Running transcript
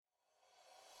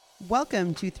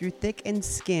Welcome to Through Thick and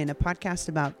Skin, a podcast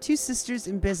about two sisters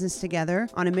in business together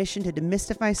on a mission to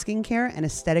demystify skincare and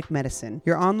aesthetic medicine.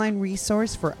 Your online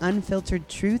resource for unfiltered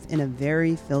truth in a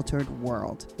very filtered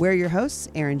world. We're your hosts,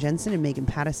 Erin Jensen and Megan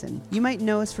Pattison. You might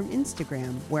know us from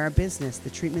Instagram, where our business, The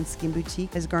Treatment Skin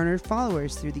Boutique, has garnered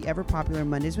followers through the ever-popular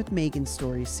Mondays with Megan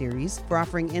Stories series for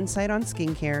offering insight on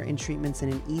skincare and treatments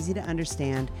in an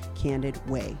easy-to-understand, candid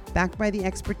way. Backed by the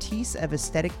expertise of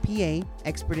aesthetic PA,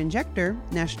 expert injector,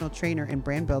 national trainer and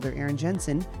brand builder Erin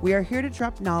Jensen, we are here to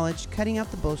drop knowledge, cutting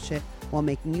out the bullshit while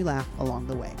making you laugh along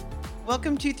the way.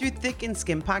 Welcome to Through Thick and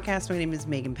Skin podcast. My name is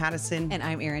Megan Pattison. And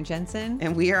I'm Erin Jensen.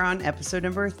 And we are on episode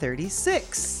number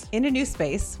 36. In a new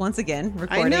space, once again,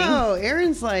 recording. I know.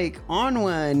 Erin's like on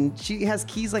one. She has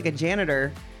keys like a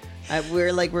janitor.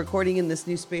 We're like recording in this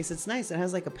new space. It's nice. It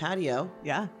has like a patio.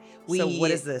 Yeah. So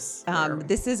what is this?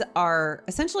 This is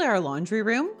essentially our laundry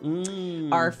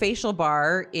room. Our facial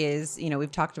bar is,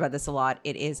 we've talked about this a lot.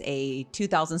 It is a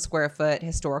 2,000 square foot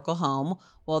historical home.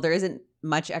 Well, there isn't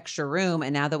much extra room.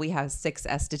 And now that we have 6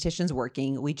 estheticians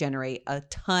working, we generate a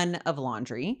ton of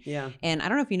laundry. Yeah. And I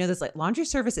don't know if you know this, like laundry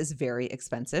service is very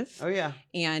expensive. Oh, yeah.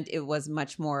 And it was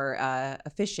much more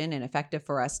efficient and effective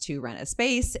for us to rent a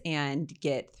space and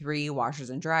get 3 washers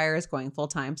and dryers going full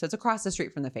time. So it's across the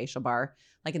street from the facial bar,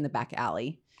 like in the back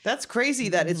alley. That's crazy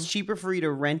that it's cheaper for you to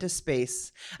rent a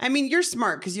space. I mean, you're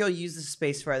smart because you'll use the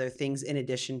space for other things in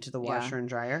addition to the washer and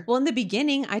dryer. Well, in the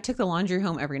beginning, I took the laundry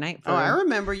home every night. I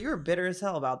remember you were bitter as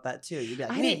hell about that too. You'd be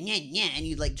like, and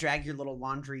you'd like drag your little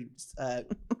laundry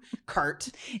cart.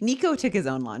 Nico took his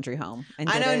own laundry home. And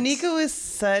I know Nico is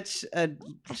such a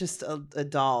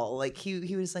doll. Like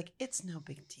he was like, it's no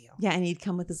big deal. Yeah, and he'd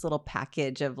come with this little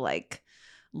package of like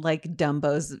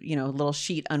Dumbo's, little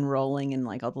sheet unrolling, and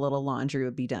like all the little laundry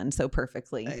would be done so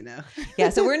perfectly. I know. Yeah.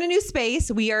 So we're in a new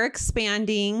space. We are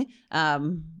expanding. I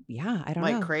don't know.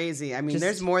 Like crazy. I mean,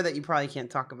 there's more that you probably can't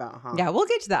talk about, huh? Yeah. We'll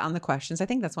get to that on the questions. I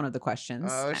think that's one of the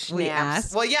questions we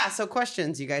asked. Well, yeah. So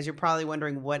questions, you guys, you're probably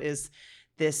wondering what is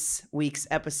this week's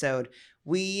episode.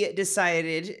 We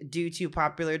decided, due to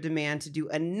popular demand, to do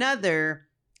another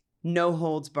no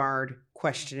holds barred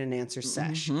question and answer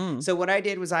sesh. So what I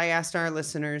did was I asked our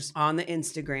listeners on the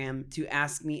Instagram to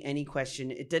ask me any question.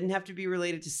 It didn't have to be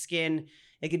related to skin.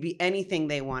 It could be anything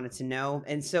they wanted to know.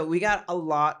 And so we got a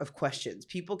lot of questions.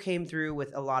 People came through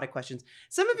with a lot of questions.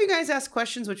 Some of you guys asked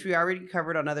questions which we already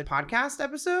covered on other podcast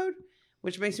episode,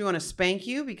 which makes me want to spank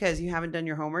you because you haven't done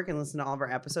your homework and listened to all of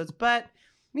our episodes. But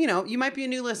you might be a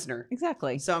new listener.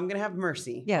 Exactly. So I'm going to have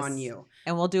mercy on you.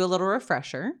 And we'll do a little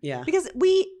refresher. Yeah. Because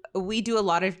we do a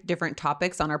lot of different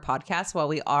topics on our podcast. While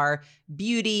we are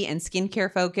beauty and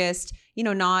skincare focused,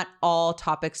 not all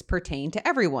topics pertain to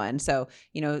everyone. So,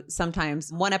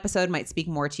 sometimes one episode might speak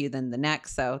more to you than the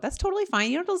next. So that's totally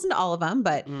fine. You don't have to listen to all of them,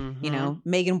 but,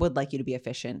 Megan would like you to be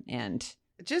efficient and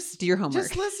just do your homework.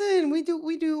 Just listen. We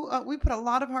put a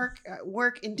lot of hard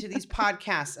work into these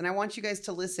podcasts, and I want you guys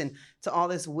to listen to all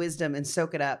this wisdom and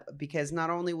soak it up, because not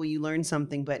only will you learn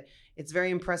something, but it's very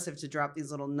impressive to drop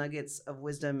these little nuggets of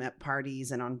wisdom at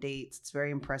parties and on dates. It's very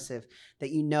impressive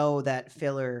that that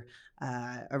filler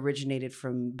originated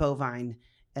from bovine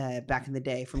back in the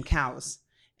day, from cows.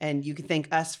 And you can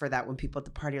thank us for that when people at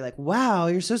the party are like, wow,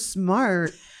 you're so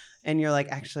smart. And you're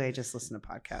like, actually, I just listen to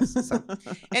podcasts. So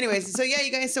anyways, so yeah,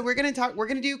 you guys, so we're going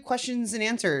to do questions and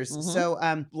answers.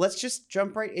 So let's just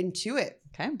jump right into it.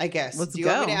 Okay. I guess. Let's do you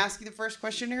go. want me to ask you the first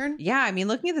question, Erin? Yeah. I mean,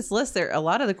 looking at this list, a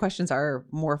lot of the questions are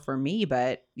more for me,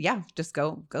 but yeah, just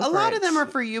go for it. A lot of them are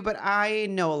for you, but I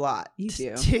know a lot. You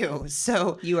do. Too.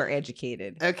 So you are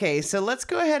educated. Okay. So let's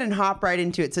go ahead and hop right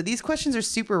into it. So these questions are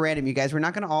super random, you guys. We're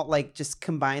not going to all just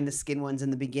combine the skin ones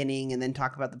in the beginning and then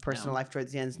talk about the personal life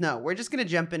towards the end. No, we're just going to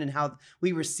jump in and how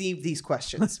we received these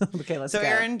questions. Okay, let's go. So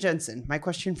Erin Jensen, my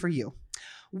question for you.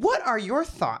 What are your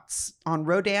thoughts on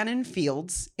Rodan and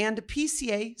Fields and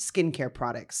PCA skincare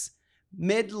products?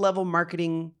 Mid-level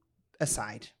marketing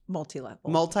aside.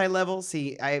 Multi-level.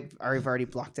 See, I've already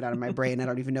blocked it out of my brain. I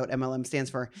don't even know what MLM stands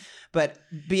for. But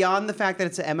beyond the fact that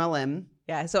it's an MLM.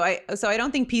 Yeah. So I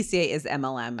don't think PCA is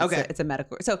MLM. It's a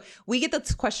medical. So we get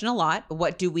this question a lot.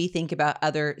 What do we think about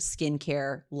other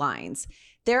skincare lines?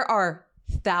 There are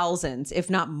thousands, if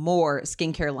not more,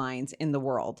 skincare lines in the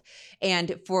world.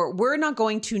 And we're not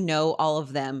going to know all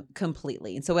of them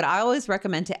completely. And so what I always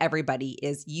recommend to everybody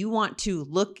is you want to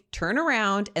turn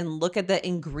around and look at the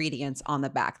ingredients on the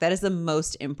back. That is the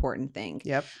most important thing.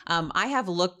 Yep. I have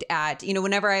looked at,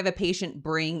 whenever I have a patient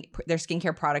bring their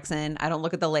skincare products in, I don't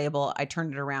look at the label. I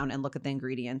turn it around and look at the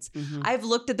ingredients. Mm-hmm. I've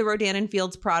looked at the Rodan and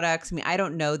Fields products. I mean, I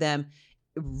don't know them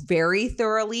very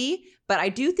thoroughly, but I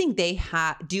do think they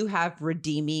do have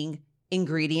redeeming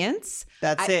ingredients.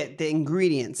 That's it. The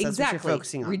ingredients. That's exactly what you're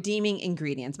focusing on. Redeeming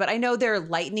ingredients. But I know their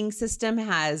lightning system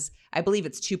has, I believe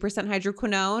it's 2%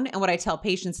 hydroquinone. And what I tell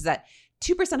patients is that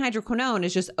 2% hydroquinone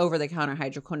is just over-the-counter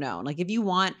hydroquinone. Like if you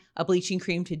want a bleaching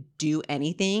cream to do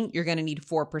anything, you're going to need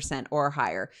 4% or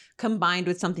higher, combined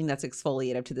with something that's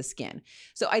exfoliative to the skin.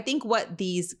 So I think what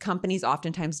these companies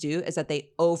oftentimes do is that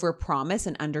they overpromise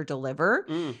and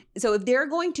underdeliver. So if they're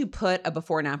going to put a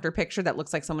before and after picture that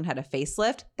looks like someone had a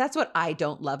facelift, that's what I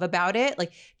don't love about it.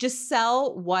 Like just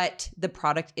sell what the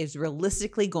product is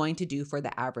realistically going to do for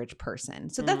the average person.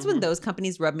 So that's when those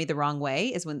companies rub me the wrong way,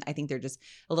 is when I think they're just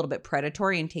a little bit predatory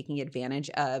and taking advantage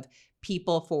of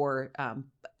people for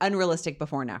unrealistic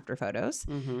before and after photos.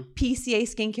 PCA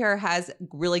Skincare has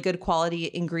really good quality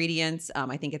ingredients.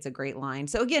 I think it's a great line.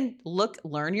 So again,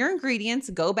 learn your ingredients,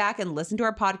 go back and listen to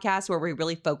our podcast where we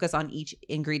really focus on each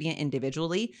ingredient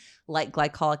individually, like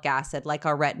glycolic acid, like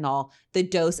our retinol. The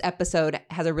dose episode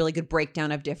has a really good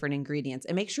breakdown of different ingredients,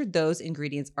 and make sure those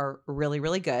ingredients are really,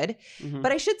 really good.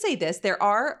 But I should say this, there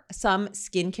are some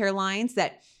skincare lines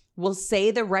that will say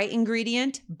the right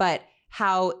ingredient, but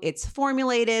how it's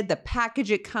formulated, the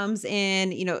package it comes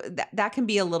in, you know, that can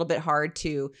be a little bit hard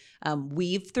to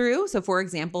weave through. So for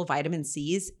example, vitamin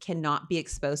C's cannot be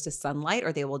exposed to sunlight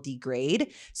or they will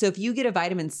degrade. So if you get a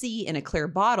vitamin C in a clear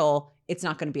bottle, it's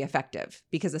not going to be effective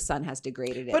because the sun has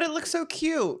degraded it. But it looks so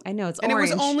cute. I know, it's and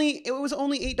orange. It was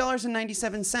only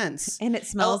 $8.97. And it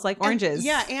smells like oranges.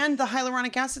 And the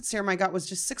hyaluronic acid serum I got was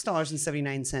just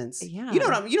 $6.79. Yeah.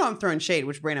 You know I'm throwing shade.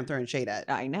 Which brand I'm throwing shade at?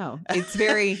 I know. It's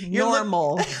very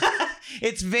normal.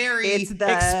 It's very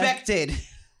expected.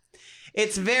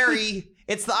 It's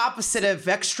the opposite of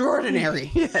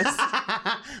extraordinary. Yes.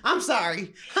 I'm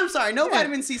sorry. No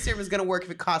vitamin C serum is going to work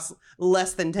if it costs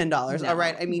less than $10. No. All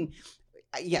right. I mean,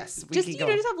 yes. Just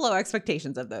have low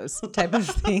expectations of those type of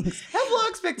things. Have low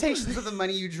expectations of the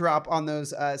money you drop on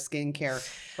those skincare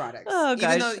products. Oh,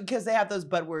 gosh. Even though, because they have those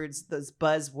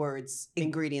buzzwords,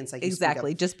 ingredients like you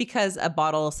exactly. Just because a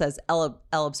bottle says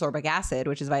L-absorbic acid,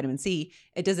 which is vitamin C,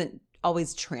 it doesn't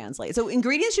always translate. So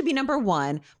ingredients should be number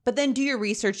one, but then do your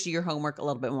research, do your homework a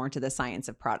little bit more into the science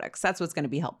of products. That's what's going to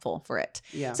be helpful for it.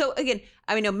 Yeah. So again,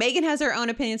 I mean, Megan has her own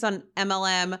opinions on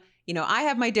MLM. You know, I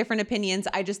have my different opinions.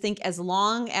 I just think as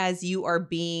long as you are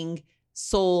being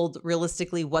sold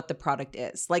realistically what the product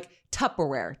is, like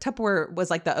Tupperware was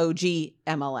like the OG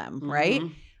MLM, right?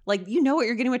 Like, you know what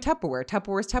you're getting with Tupperware.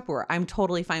 Tupperware is Tupperware. I'm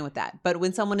totally fine with that. But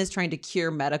when someone is trying to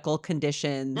cure medical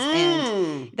conditions,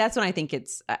 and that's when I think it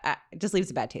just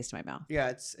leaves a bad taste in my mouth. Yeah,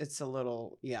 it's a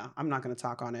little, I'm not going to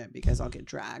talk on it because I'll get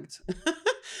dragged.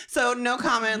 So no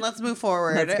comment. Let's move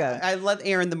forward. Let's go. I let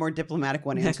Aaron, the more diplomatic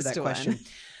one, answer that question.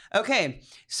 Okay,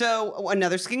 so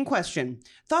another skin question.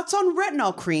 Thoughts on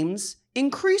retinol creams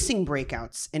increasing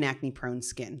breakouts in acne-prone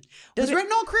skin? Does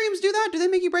retinol creams do that? Do they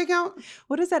make you break out?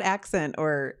 What is that accent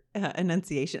or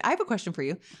enunciation? I have a question for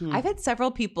you. I've had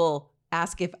several people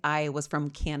ask if I was from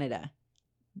Canada.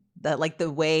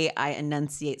 The way I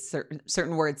enunciate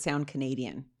certain words sound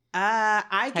Canadian.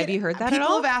 Have you heard that at all?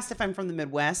 People have asked if I'm from the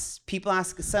Midwest. People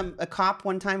ask a cop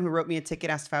one time who wrote me a ticket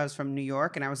asked if I was from New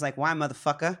York, and I was like, "Why,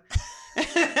 motherfucker?"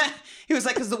 He was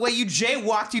like, "Because the way you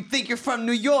jaywalked, you'd think you're from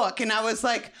New York." And I was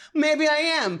like, "Maybe I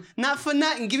am. Not for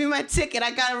nothing. Give me my ticket.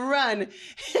 I gotta run."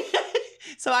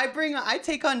 So I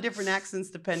take on different accents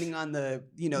depending on the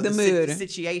mood,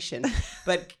 situation.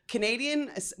 But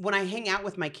Canadian, when I hang out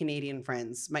with my Canadian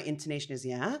friends, my intonation is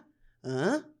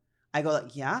I go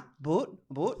like, yeah, but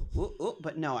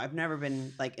no, I've never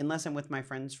been like, unless I'm with my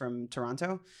friends from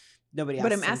Toronto, nobody else.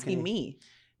 But I'm asking me.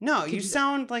 No, you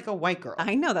sound like a white girl.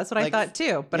 I know. That's what I thought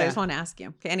too. But I just want to ask you.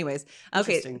 Okay. Anyways.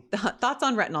 Okay. Thoughts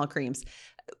on retinol creams.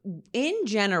 In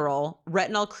general,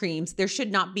 retinol creams, there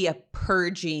should not be a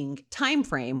purging time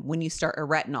frame when you start a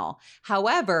retinol.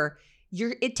 However,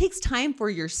 it takes time for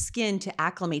your skin to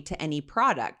acclimate to any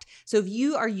product. So if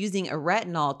you are using a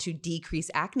retinol to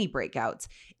decrease acne breakouts,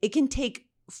 it can take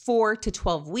 4 to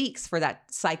 12 weeks for that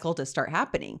cycle to start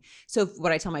happening. So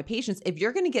what I tell my patients, if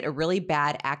you're going to get a really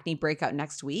bad acne breakout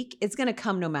next week, it's going to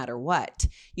come no matter what.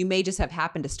 You may just have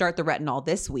happened to start the retinol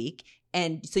this week,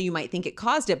 and so you might think it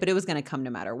caused it, but it was going to come no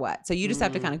matter what. So you just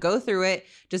have to kind of go through it.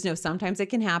 Just know sometimes it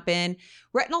can happen.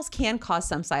 Retinols can cause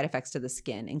some side effects to the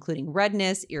skin, including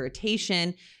redness,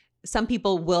 irritation. Some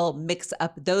people will mix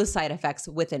up those side effects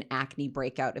with an acne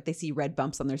breakout if they see red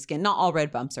bumps on their skin. Not all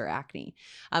red bumps are acne.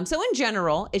 So in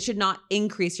general, it should not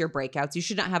increase your breakouts. You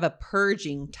should not have a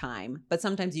purging time, but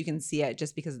sometimes you can see it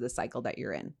just because of the cycle that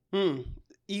you're in.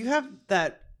 You have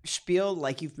that spiel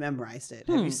like you've memorized it.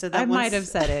 Have you said that once? I might have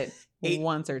said it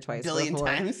once or twice billion before.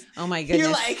 Times. Oh my goodness.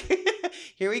 You're like,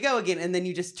 Here we go again. And then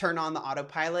you just turn on the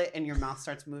autopilot and your mouth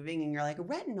starts moving and you're like,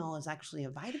 retinol is actually a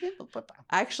vitamin.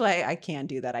 Actually, I can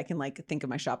do that. I can like think of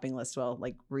my shopping list while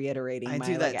like reiterating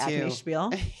my like acne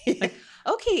spiel. Like,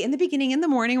 okay, in the beginning, in the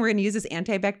morning, we're going to use this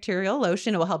antibacterial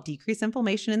lotion. It will help decrease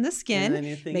inflammation in the skin.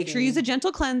 Thinking, make sure you use a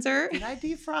gentle cleanser. Did I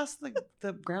defrost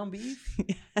the ground beef?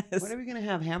 Yes. What are we going to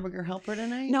have? Hamburger helper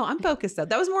tonight? No, I'm focused though.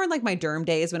 That was more in like my derm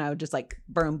days when I would just like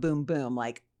boom, boom, boom,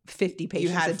 like 50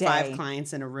 patients a day. You had 5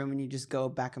 clients in a room and you just go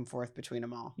back and forth between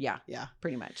them all. Yeah,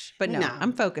 pretty much. But no,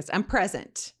 I'm focused. I'm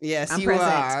present. Yes, you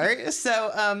are.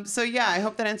 So yeah, I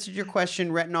hope that answered your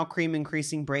question. Retinol cream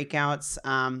increasing breakouts.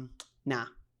 Nah.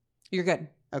 You're good.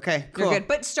 Okay, cool. You're good.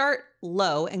 But start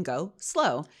low and go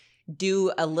slow.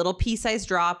 Do a little pea-sized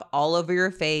drop all over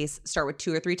your face. Start with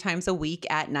 2 or 3 times a week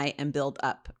at night and build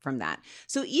up from that.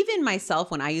 So even myself,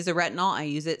 when I use a retinol, I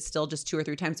use it still just 2 or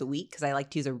 3 times a week because I like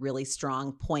to use a really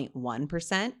strong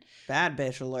 0.1%. Bad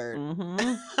bitch alert.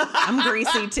 Mm-hmm. I'm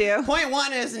greasy too.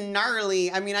 0.1 is gnarly.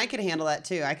 I mean, I could handle that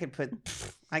too. I can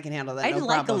handle that. I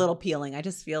like a little peeling. I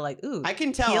just feel like, ooh. I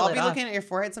can tell. I'll be looking at your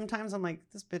forehead sometimes. I'm like,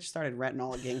 this bitch started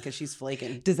retinol again because she's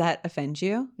flaking. Does that offend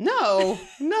you? No,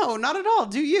 not at all.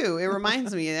 Do you? It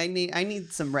reminds me. I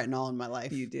need some retinol in my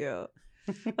life. You do.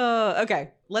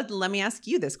 Okay. Let me ask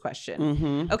you this question.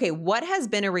 Mm-hmm. Okay. What has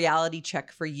been a reality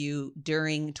check for you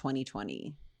during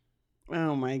 2020?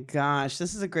 Oh my gosh.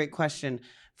 This is a great question.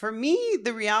 For me,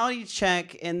 the reality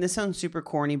check, and this sounds super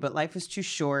corny, but life is too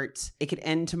short. It could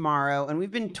end tomorrow. And we've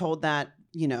been told that,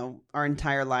 our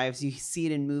entire lives. You see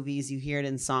it in movies, you hear it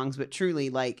in songs, but truly,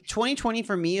 like 2020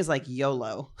 for me is like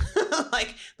YOLO.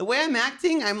 Like the way I'm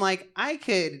acting, I'm like, I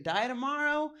could die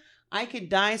tomorrow. I could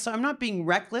die. So I'm not being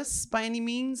reckless by any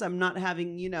means. I'm not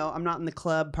having, I'm not in the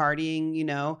club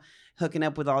partying, hooking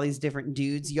up with all these different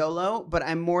dudes, YOLO. But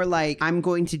I'm more like, I'm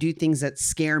going to do things that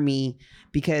scare me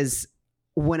because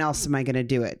when else am I going to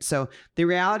do it? So the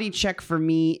reality check for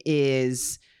me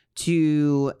is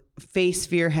to face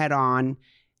fear head on,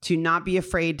 to not be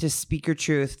afraid to speak your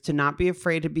truth, to not be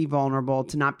afraid to be vulnerable,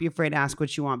 to not be afraid to ask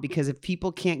what you want. Because if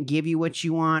people can't give you what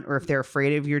you want, or if they're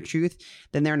afraid of your truth,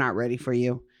 then they're not ready for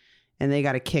you. And they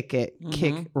got to kick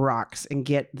rocks and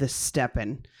get the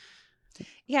stepping.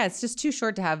 Yeah, it's just too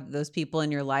short to have those people in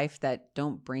your life that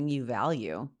don't bring you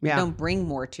value. Yeah. Don't bring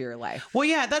more to your life. Well,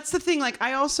 yeah, that's the thing. Like,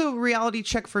 I also, reality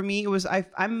check for me, it was,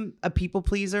 I'm a people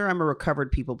pleaser. I'm a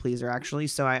recovered people pleaser, actually.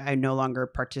 So I no longer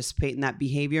participate in that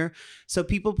behavior. So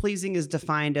people pleasing is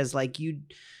defined as like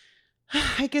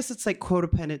I guess it's like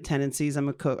codependent tendencies. I'm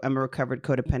a recovered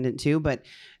codependent too, but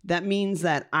that means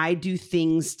that I do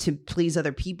things to please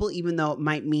other people, even though it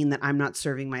might mean that I'm not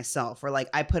serving myself, or like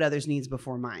I put others' needs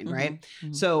before mine, right?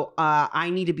 Mm-hmm. So I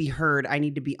need to be heard. I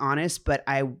need to be honest, but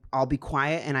I'll be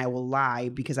quiet and I will lie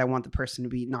because I want the person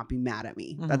to not be mad at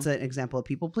me. Mm-hmm. That's an example of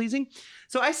people pleasing.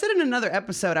 So I said in another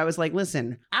episode, I was like,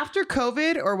 listen, after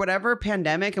COVID or whatever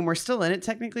pandemic, and we're still in it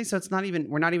technically, so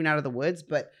we're not even out of the woods,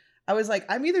 but I was like,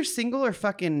 I'm either single or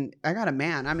fucking, I got a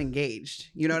man. I'm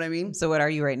engaged. You know what I mean? So what are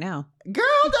you right now? Girl,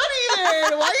 don't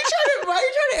even. Why are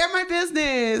you trying to air my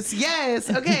business? Yes.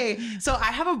 Okay. So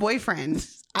I have a boyfriend.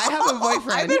 I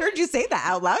haven't heard you say that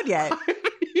out loud yet.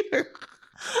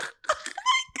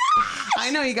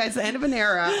 I know, you guys, the end of an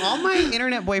era. All my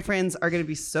internet boyfriends are going to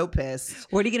be so pissed.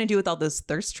 What are you going to do with all those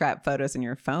thirst trap photos in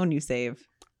your phone you save?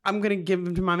 I'm going to give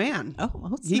them to my man.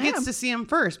 Oh, he gets to see them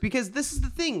first, because this is the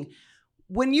thing.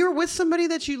 When you're with somebody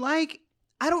that you like,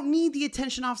 I don't need the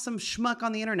attention off some schmuck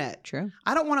on the internet. True.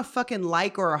 I don't want a fucking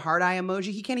like or a heart eye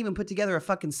emoji. He can't even put together a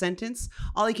fucking sentence.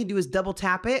 All he can do is double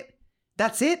tap it.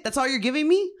 That's it? That's all you're giving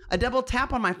me? A double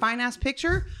tap on my fine ass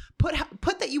picture? Put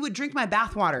that you would drink my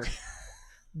bathwater.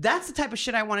 That's the type of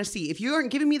shit I want to see. If you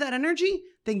aren't giving me that energy,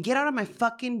 then get out of my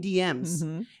fucking DMs.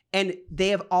 Mm-hmm. And they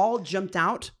have all jumped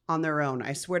out on their own.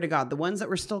 I swear to God. The ones that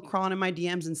were still crawling in my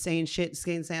DMs and saying shit,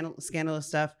 saying scandalous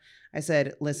stuff, I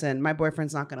said, listen, my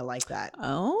boyfriend's not going to like that.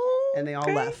 Oh, and they all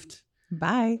left.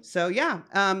 Bye. So, yeah.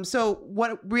 So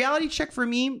what reality check for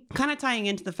me, kind of tying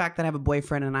into the fact that I have a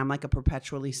boyfriend and I'm like a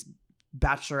perpetually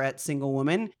bachelorette single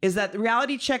woman, is that the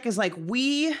reality check is like,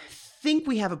 we think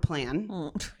we have a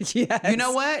plan. Yes. You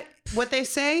know what they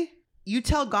say? You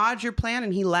tell God your plan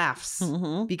and he laughs.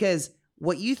 Mm-hmm. Because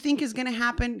what you think is going to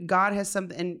happen, God has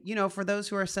something. And, for those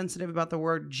who are sensitive about the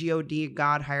word God,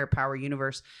 God, higher power,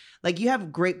 universe, like, you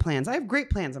have great plans. I have great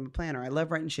plans. I'm a planner. I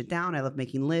love writing shit down. I love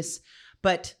making lists.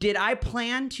 But did I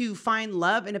plan to find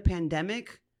love in a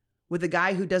pandemic with a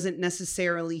guy who doesn't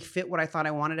necessarily fit what I thought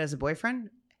I wanted as a boyfriend?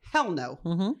 Hell no.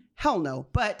 Mm-hmm. Hell no.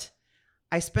 But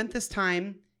I spent this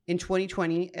time in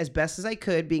 2020 as best as I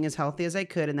could, being as healthy as I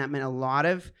could. And that meant a lot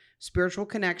of spiritual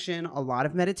connection, a lot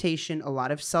of meditation, a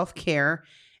lot of self-care.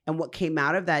 And what came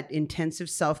out of that intensive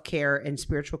self-care and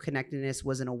spiritual connectedness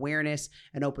was an awareness,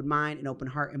 an open mind, an open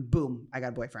heart, and boom, I got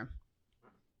a boyfriend.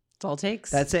 That's all it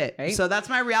takes. That's it. Right? So that's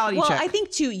my reality check. Well, I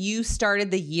think too, you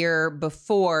started the year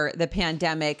before the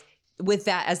pandemic with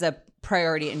that as a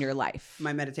priority in your life.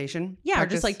 My meditation? Yeah,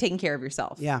 practice? or just like taking care of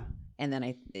yourself. Yeah. And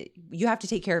then you have to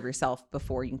take care of yourself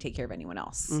before you can take care of anyone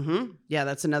else. Mm-hmm. Yeah,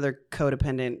 that's another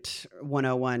codependent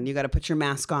 101. You got to put your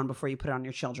mask on before you put it on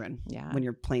your children. Yeah. When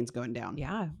your plane's going down.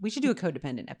 Yeah. We should do a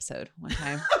codependent episode one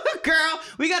time. Girl,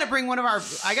 I got to bring one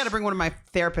of my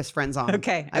therapist friends on.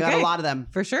 Okay. I got a lot of them.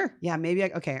 For sure. Yeah, maybe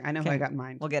I know who I got in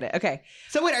mind. We'll get it. Okay.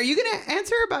 So wait, are you going to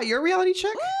answer about your reality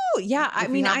check? Oh, yeah. I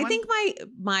mean, I think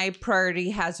my priority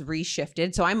has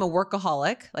reshifted. So I'm a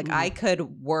workaholic. Like I could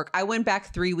work. I went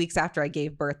back 3 weeks after I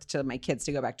gave birth to my kids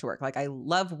to go back to work. Like I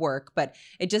love work, but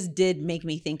it just did make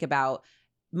me think about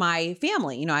my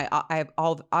family. You know, I've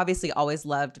obviously always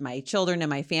loved my children and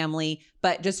my family,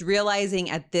 but just realizing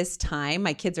at this time,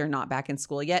 my kids are not back in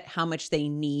school yet, how much they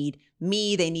need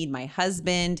me, they need my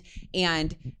husband,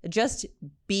 and just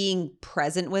being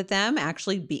present with them,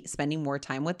 actually spending more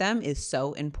time with them is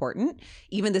so important.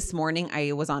 Even this morning,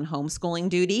 I was on homeschooling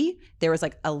duty. There was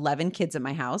like 11 kids in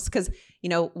my house because, you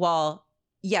know, while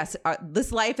yes,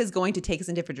 this life is going to take us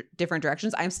in different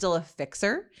directions. I'm still a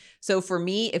fixer. So for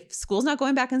me, if school's not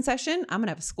going back in session, I'm going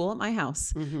to have a school at my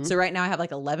house. Mm-hmm. So right now I have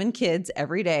like 11 kids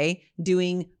every day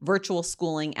doing virtual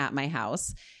schooling at my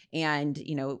house. And,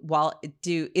 you know,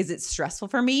 is it stressful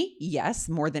for me? Yes,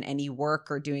 more than any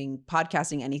work or doing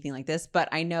podcasting, anything like this. But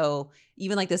I know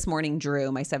even like this morning,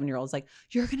 Drew, my 7-year-old, is like,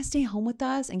 you're going to stay home with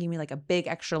us, and give me like a big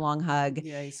extra long hug.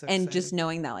 Yeah, he's so and excited. Just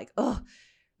knowing that like, oh,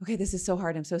 okay, this is so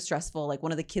hard. I'm so stressful. Like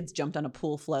one of the kids jumped on a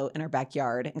pool float in our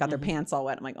backyard and got their pants all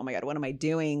wet. I'm like, oh my God, what am I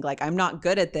doing? Like, I'm not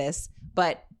good at this,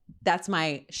 but that's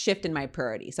my shift in my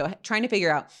priority. So trying to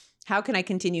figure out how can I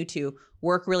continue to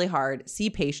work really hard, see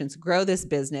patients, grow this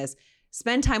business,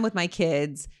 spend time with my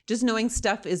kids, just knowing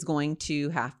stuff is going to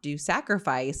have to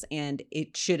sacrifice, and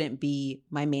it shouldn't be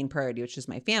my main priority, which is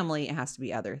my family. It has to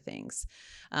be other things.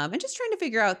 And just trying to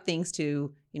figure out things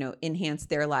to, you know, enhance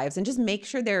their lives and just make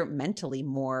sure they're mentally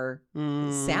more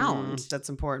sound. That's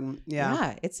important. Yeah.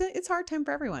 Yeah. It's a hard time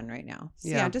for everyone right now. So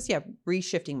yeah,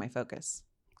 reshifting my focus.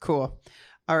 Cool.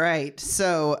 All right.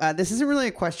 So this isn't really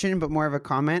a question, but more of a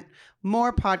comment.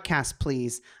 More podcasts,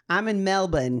 please. I'm in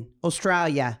Melbourne,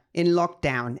 Australia, in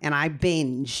lockdown, and I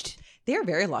binged. They're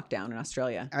very locked down in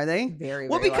Australia. Are they? Very,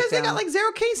 well, because they got like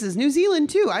 0 cases. New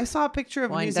Zealand, too. I saw a picture of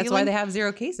New Zealand. That's why they have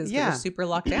 0 cases. Yeah. They're super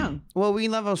locked down. Well, we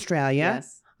love Australia.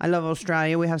 Yes. I love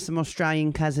Australia. We have some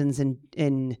Australian cousins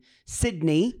in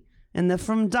Sydney, and they're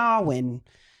from Darwin.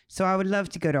 So I would love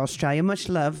to go to Australia. Much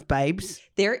love, babes.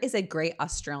 There is a great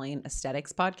Australian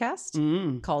aesthetics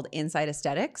podcast called Inside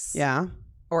Aesthetics. Yeah.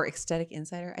 Or Aesthetic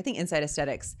Insider. I think Inside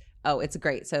Aesthetics. Oh, it's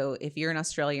great. So if you're in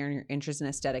Australia and you're interested in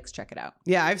aesthetics, check it out.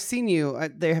 Yeah, I've seen you.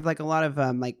 They have like a lot of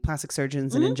like plastic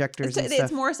surgeons and injectors and stuff.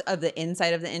 It's more of the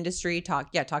inside of the industry,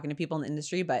 talking to people in the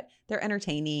industry, but they're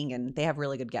entertaining and they have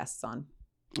really good guests on.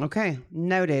 Okay,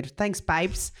 noted. Thanks,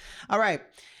 babes. All right.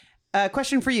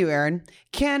 Question for you, Erin.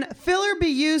 Can filler be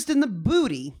used in the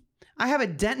booty? I have a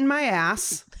dent in my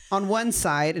ass on one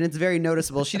side, and it's very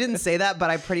noticeable. She didn't say that,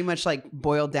 but I pretty much like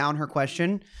boiled down her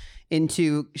question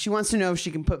into, she wants to know if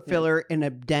she can put filler in a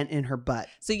dent in her butt.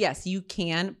 So yes, you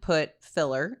can put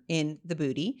filler in the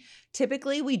booty.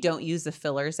 Typically, we don't use the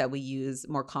fillers that we use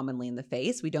more commonly in the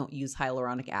face. We don't use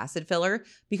hyaluronic acid filler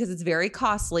because it's very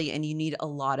costly and you need a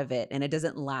lot of it and it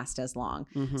doesn't last as long.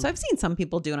 Mm-hmm. So I've seen some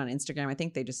people do it on Instagram. I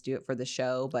think they just do it for the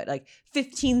show, but like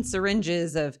 15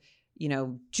 syringes of, you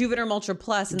know, Juvederm Ultra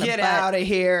Plus in the Get butt out of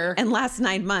here. and last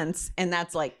 9 months. And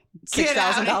that's like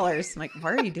 $6,000. I'm like,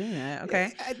 why are you doing that?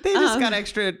 Okay. They just got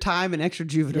extra time and extra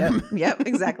Juvederm. Yep,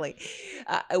 exactly.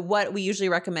 What we usually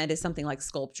recommend is something like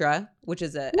Sculptra, which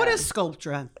is What is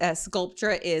Sculptra?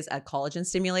 Sculptra is a collagen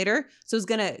stimulator. So it's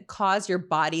going to cause your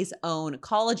body's own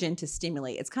collagen to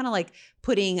stimulate. It's kind of like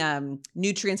putting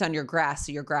nutrients on your grass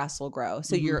so your grass will grow.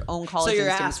 So your own collagen. So your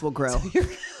ass will grow.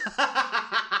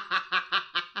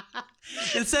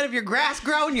 Instead of your grass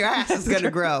growing, your ass is going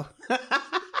to grow.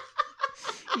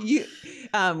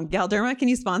 Galderma, can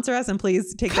you sponsor us and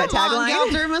please take that tagline? Come on,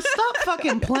 Galderma, stop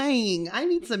fucking playing. I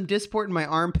need some Dysport in my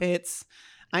armpits.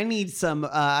 I need some,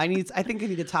 I think I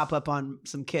need to top up on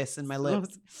some Kiss in my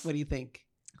lips. What do you think?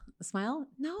 Smile?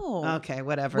 No. Okay,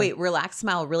 whatever. Wait, relax,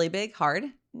 smile really big, hard?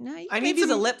 No, you can use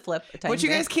a lip flip. What you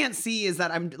guys can't see is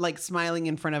that I'm like smiling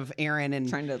in front of Erin and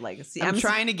trying to like see. I'm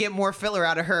trying to get more filler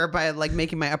out of her by like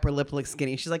making my upper lip look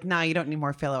skinny. She's like, "Nah, you don't need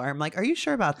more filler." I'm like, "Are you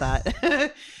sure about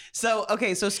that?" So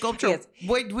Sculptra. Yes.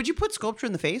 Wait, would you put Sculptra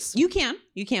in the face? You can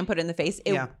put it in the face.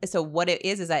 So what it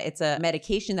is that it's a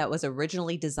medication that was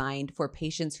originally designed for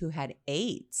patients who had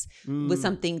AIDS with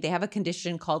something. They have a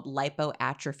condition called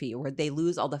lipoatrophy where they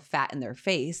lose all the fat in their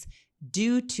face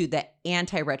due to the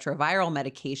antiretroviral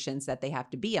medications that they have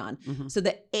to be on. So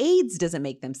the AIDS doesn't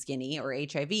make them skinny, or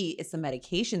HIV, it's the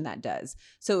medication that does.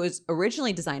 So it was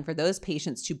originally designed for those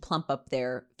patients to plump up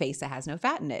their face that has no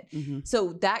fat in it.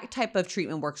 So that type of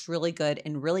treatment works really good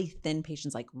in really thin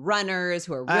patients like runners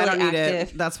who are really active. I don't need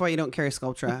it. That's why you don't carry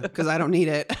Sculptra, because I don't need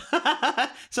it.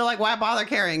 So like, why bother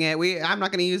carrying it? I'm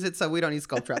not going to use it, so we don't need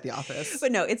Sculptra at the office.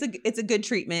 But no, it's a good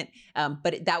treatment,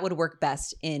 but that would work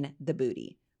best in the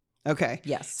booty. Okay.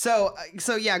 Yes. So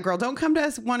yeah, girl, don't come to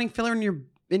us wanting filler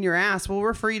in your ass. We'll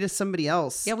refer you to somebody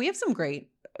else. Yeah, we have some great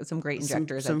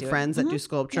injectors. Some friends that do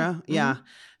Sculptra. Yeah.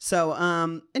 So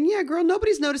and yeah, girl,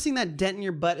 nobody's noticing that dent in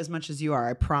your butt as much as you are.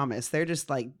 I promise. They're just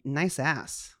like, nice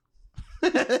ass.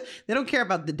 They don't care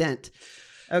about the dent.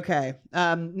 Okay.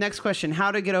 Next question: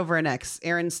 how to get over an ex?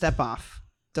 Erin, step off.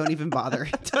 Don't even bother.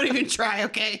 Don't even try,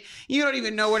 okay? You don't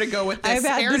even know where to go with this.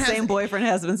 I've had the same boyfriend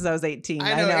husband since I was 18.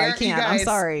 I know I can't. I'm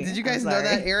sorry. Did you guys know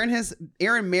that?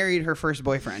 Erin married her first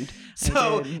boyfriend.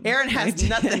 So Erin has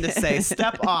nothing to say.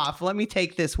 Step off. Let me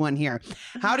take this one here.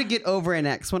 How to get over an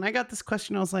ex. When I got this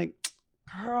question, I was like,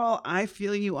 girl, I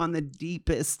feel you on the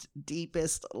deepest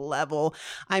level.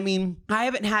 I mean, I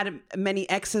haven't had many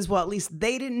exes. Well, at least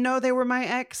they didn't know they were my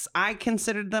ex. I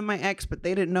considered them my ex, but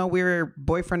they didn't know we were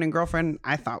boyfriend and girlfriend.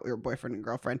 I thought we were boyfriend and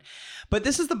girlfriend. But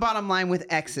this is the bottom line with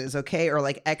exes, okay? Or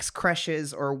like ex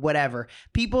crushes or whatever.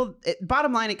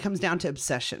 Bottom line, it comes down to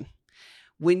obsession.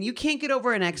 When you can't get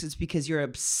over an ex, it's because you're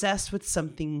obsessed with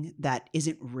something that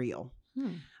isn't real.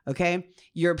 Okay?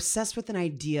 You're obsessed with an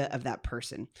idea of that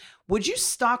person. Would you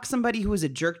stalk somebody who was a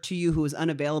jerk to you, who was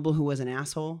unavailable, who was an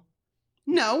asshole?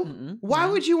 No. Why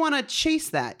would you want to chase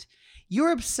that?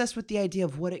 You're obsessed with the idea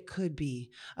of what it could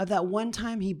be, of that one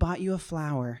time he bought you a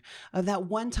flower, of that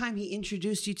one time he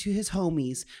introduced you to his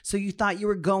homies, so you thought you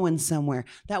were going somewhere,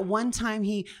 that one time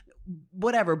he,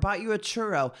 bought you a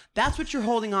churro. That's what you're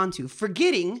holding on to,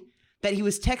 forgetting that he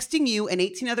was texting you and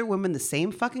 18 other women the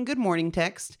same fucking good morning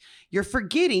text. You're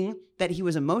forgetting that he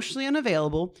was emotionally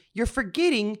unavailable. You're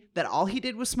forgetting that all he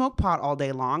did was smoke pot all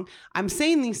day long. I'm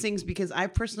saying these things because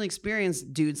I've personally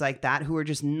experienced dudes like that who are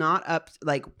just not up,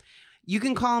 like, you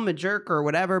can call him a jerk or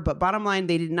whatever, but bottom line,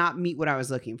 they did not meet what I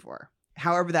was looking for,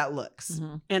 however that looks.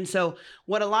 And so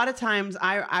what a lot of times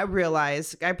I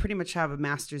realize, I pretty much have a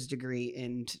master's degree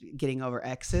in getting over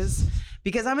exes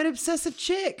because I'm an obsessive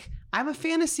chick. I'm a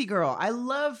fantasy girl. I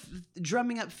love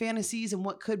drumming up fantasies and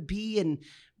what could be, and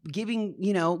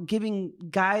giving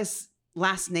guys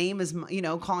last name as,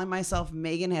 calling myself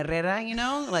Megan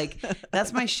Herrera, like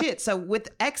that's my shit. So with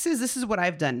exes, this is what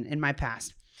I've done in my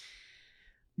past.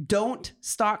 Don't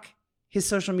stalk his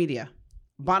social media.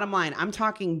 Bottom line, I'm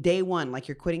talking day one, like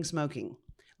you're quitting smoking.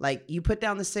 Like you put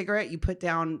down the cigarette, you put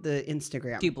down the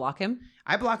Instagram. Do you block him?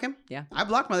 I block him. Yeah. I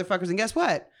block motherfuckers. And guess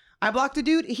what? I blocked a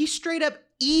dude. He straight up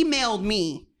emailed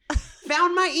me,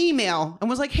 found my email and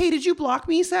was like, hey, did you block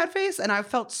me, sad face? And I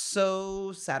felt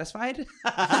so satisfied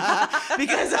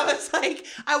because I was like,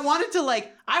 I wanted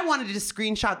to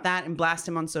screenshot that and blast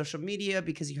him on social media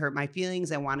because he hurt my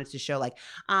feelings. I wanted to show like,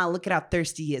 look at how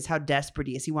thirsty he is, how desperate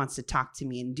he is. He wants to talk to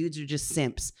me, and dudes are just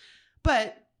simps.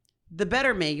 But the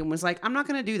better Megan was like, I'm not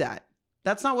going to do that.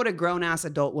 That's not what a grown-ass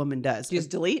adult woman does. You just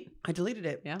delete? I deleted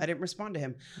it. Yeah. I didn't respond to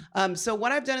him. So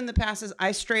what I've done in the past is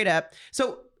I straight up...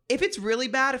 So if it's really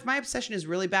bad, if my obsession is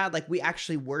really bad, like we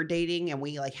actually were dating and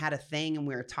we like had a thing and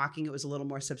we were talking, it was a little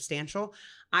more substantial,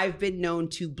 I've been known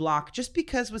to block, just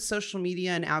because with social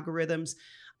media and algorithms,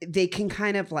 they can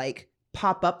kind of like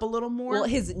pop up a little more. Well,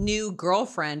 his new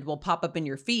girlfriend will pop up in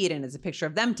your feed and it's a picture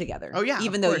of them together. Oh, yeah.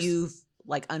 Even though you've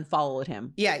like unfollowed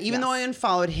him. Yeah, even though I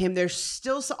unfollowed him, there's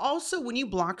still also when you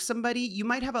block somebody, you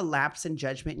might have a lapse in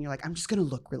judgment and you're like, I'm just gonna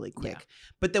look really quick. Yeah.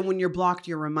 But then when you're blocked,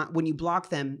 when you block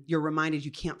them, you're reminded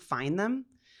you can't find them.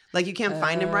 Like you can't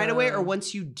find them right away, or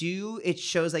once you do, it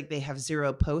shows like they have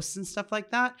 0 posts and stuff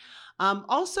like that.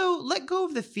 Also, let go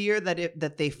of the fear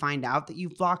that they find out that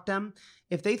you've blocked them.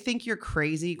 If they think you're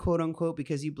crazy, quote unquote,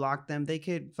 because you blocked them, they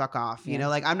could fuck off. You know,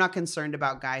 like I'm not concerned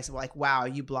about guys like, wow,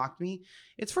 you blocked me.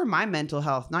 It's for my mental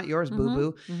health, not yours,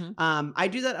 boo-boo. I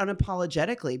do that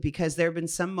unapologetically because there have been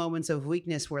some moments of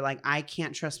weakness where like I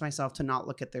can't trust myself to not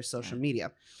look at their social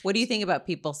media. What do you think about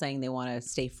people saying they want to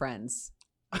stay friends?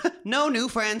 No new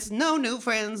friends, no new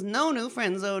friends, no new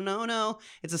friends. Oh, no.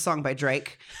 It's a song by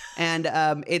Drake. And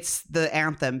it's the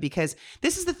anthem because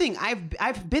this is the thing.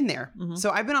 I've been there. Mm-hmm.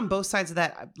 So I've been on both sides of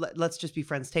that. Let's just be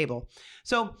friends table.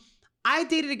 So I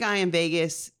dated a guy in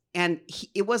Vegas and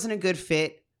it wasn't a good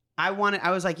fit. I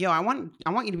was like, yo, I want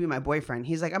you to be my boyfriend.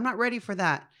 He's like, I'm not ready for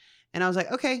that. And I was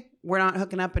like, okay, we're not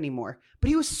hooking up anymore. But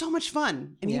he was so much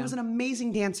fun. And he was an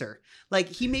amazing dancer. Like,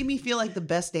 he made me feel like the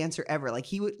best dancer ever. Like,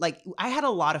 I had a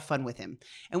lot of fun with him.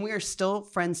 And we are still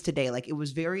friends today. Like, it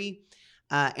was very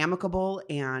amicable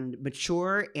and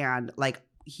mature. And like,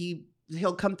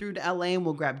 he'll come through to LA and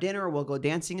we'll grab dinner or we'll go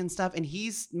dancing and stuff. And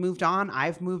he's moved on.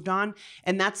 I've moved on.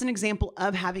 And that's an example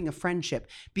of having a friendship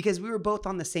because we were both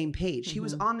on the same page. Mm-hmm. He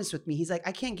was honest with me. He's like,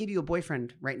 I can't give you a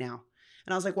boyfriend right now.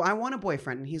 And I was like, well, I want a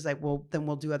boyfriend. And he's like, well, then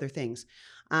we'll do other things.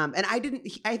 And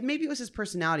maybe it was his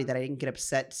personality that I didn't get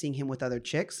upset seeing him with other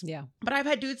chicks. Yeah. But I've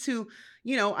had dudes who,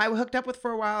 I hooked up with for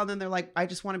a while and then they're like, I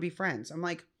just want to be friends. I'm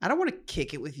like, I don't want to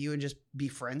kick it with you and just be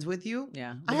friends with you.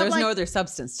 Yeah. Well, there's no other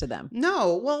substance to them.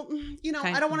 No. Well,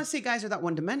 I don't want to say guys are that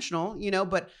one dimensional,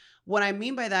 but what I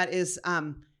mean by that is,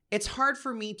 it's hard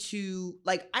for me to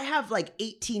I have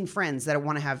 18 friends that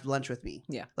want to have lunch with me.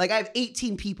 Yeah. I have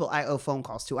 18 people I owe phone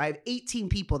calls to. I have 18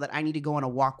 people that I need to go on a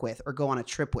walk with or go on a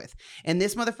trip with. And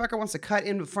this motherfucker wants to cut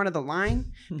in front of the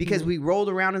line because we rolled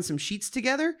around in some sheets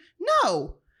together.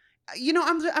 No,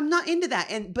 I'm not into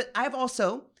that. But I've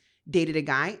also dated a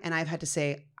guy and I've had to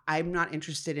say, I'm not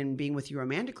interested in being with you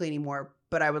romantically anymore,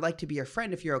 but I would like to be your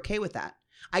friend if you're okay with that.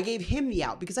 I gave him the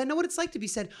out because I know what it's like to be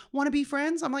said, want to be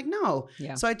friends? I'm like, no.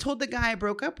 Yeah. So I told the guy I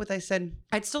broke up with, I said,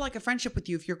 I'd still like a friendship with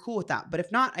you if you're cool with that. But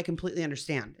if not, I completely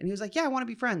understand. And he was like, yeah, I want to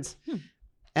be friends.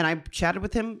 And I chatted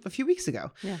with him a few weeks ago.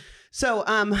 Yeah. So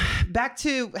back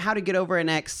to how to get over an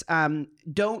ex.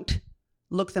 Don't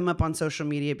look them up on social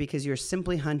media because you're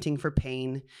simply hunting for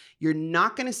pain. You're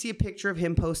not going to see a picture of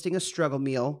him posting a struggle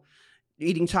meal,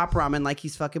 eating top ramen like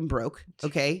he's fucking broke.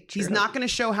 Okay. True. He's not going to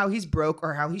show how he's broke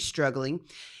or how he's struggling.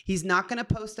 He's not going to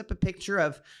post up a picture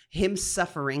of him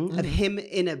suffering, of him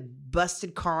in a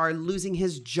busted car, losing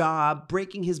his job,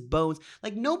 breaking his bones.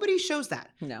 Nobody shows that.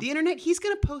 No. The internet, he's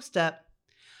going to post up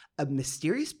a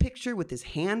mysterious picture with his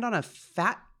hand on a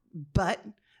fat butt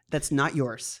that's not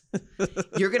yours.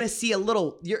 You're going to see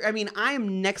I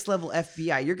am next level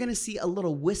FBI. You're going to see a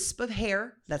little wisp of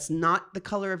hair that's not the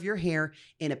color of your hair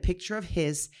in a picture of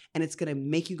his, and it's going to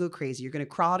make you go crazy. You're going to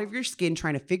crawl out of your skin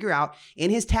trying to figure out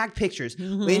in his tagged pictures,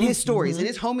 in his stories, in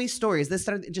his homie stories,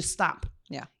 just stop.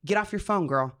 Yeah. Get off your phone,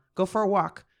 girl. Go for a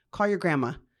walk. Call your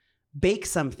grandma. Bake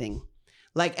something.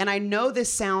 And I know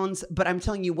this sounds, but I'm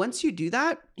telling you, once you do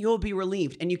that, you'll be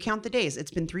relieved. And you count the days. It's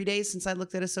been 3 days since I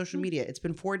looked at his social media. It's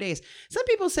been 4 days. Some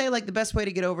people say the best way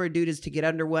to get over a dude is to get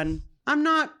under one. I'm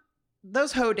not.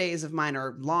 Those hoe days of mine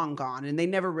are long gone and they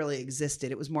never really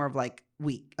existed. It was more of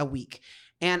a week.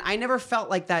 And I never felt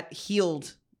like that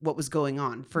healed what was going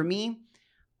on. For me,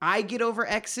 I get over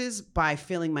exes by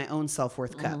feeling my own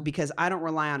self-worth cut because I don't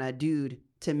rely on a dude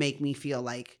to make me feel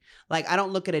like I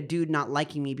don't look at a dude not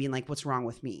liking me being like, what's wrong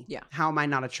with me? Yeah. How am I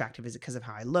not attractive? Is it because of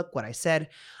how I look, what I said?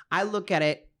 I look at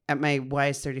it at my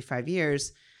wise 35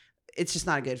 years. It's just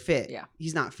not a good fit. Yeah.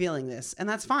 He's not feeling this. And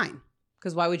that's fine.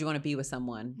 Because why would you want to be with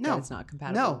someone that's not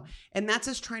compatible? No. And that's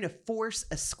us trying to force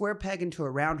a square peg into a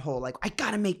round hole. I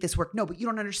got to make this work. No, but you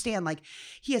don't understand.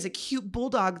 He has a cute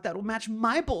bulldog that will match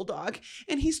my bulldog.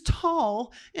 And he's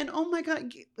tall. And oh my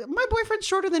God, my boyfriend's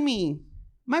shorter than me.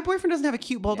 My boyfriend doesn't have a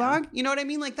cute bulldog. Yeah. You know what I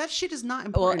mean? That shit is not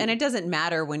important. Well, and it doesn't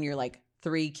matter when you're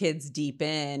 3 kids deep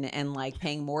in and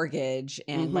paying mortgage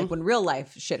and when real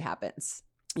life shit happens.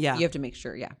 Yeah. You have to make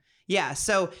sure. Yeah. Yeah.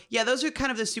 So yeah, those are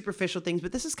kind of the superficial things,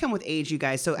 but this has come with age, you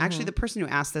guys. So actually the person who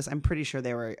asked this, I'm pretty sure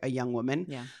they were a young woman,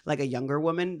 a younger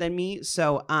woman than me.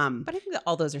 So, but I think that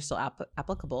all those are still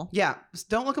applicable. Yeah. So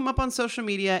don't look them up on social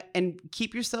media and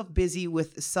keep yourself busy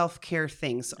with self-care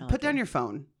things. Put down your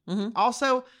phone.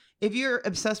 Also, if you're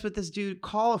obsessed with this dude,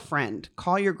 call a friend,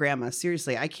 call your grandma.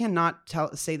 Seriously, I cannot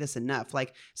say this enough.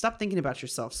 Stop thinking about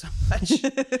yourself so much.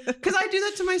 Because I do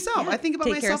that to myself. I think about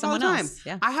myself all the time.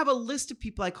 Yeah. I have a list of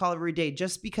people I call every day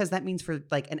just because that means for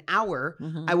an hour,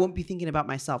 I won't be thinking about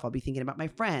myself. I'll be thinking about my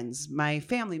friends, my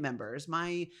family members,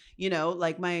 my,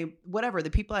 my whatever, the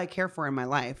people I care for in my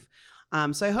life.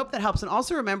 So I hope that helps. And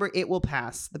also remember, it will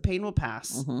pass. The pain will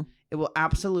pass. It will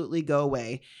absolutely go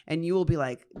away. And you will be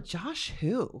like, Josh,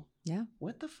 who? Yeah.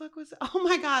 What the fuck was that? Oh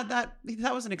my God, that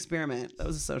was an experiment. That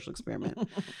was a social experiment.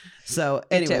 So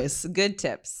anyways. Good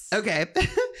tips. Okay.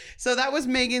 So that was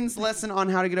Megan's lesson on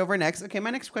how to get over an ex. Okay, my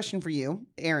next question for you,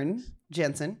 Aaron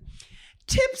Jensen.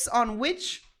 Tips on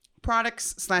which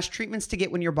products / treatments to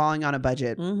get when you're balling on a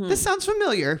budget. This sounds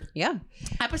familiar. Yeah.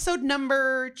 Episode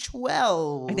number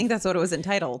 12. I think that's what it was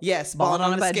entitled. Yes, balling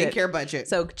on a skincare budget.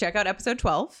 So check out episode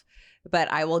 12,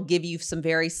 but I will give you some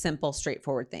very simple,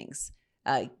 straightforward things.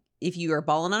 If you are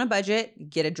balling on a budget,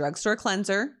 get a drugstore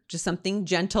cleanser, just something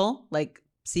gentle like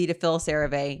Cetaphil,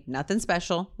 CeraVe, nothing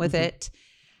special with it,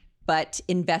 but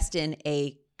invest in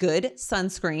a good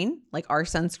sunscreen. Like our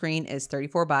sunscreen is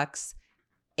 $34,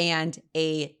 and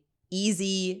a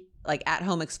easy, like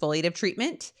at-home exfoliative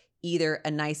treatment, either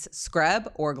a nice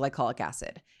scrub or glycolic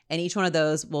acid. And each one of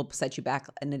those will set you back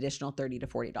an additional $30 to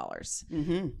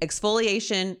 $40.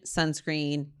 Exfoliation,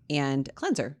 sunscreen, and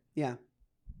cleanser. Yeah.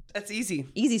 That's easy.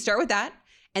 Easy. Start with that.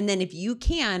 And then if you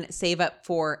can, save up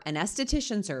for an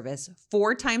esthetician service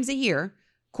 4 times a year,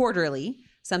 quarterly,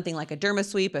 something like a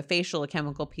dermasweep, a facial, a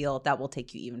chemical peel, that will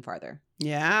take you even farther.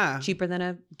 Yeah. Cheaper than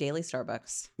a daily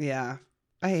Starbucks. Yeah.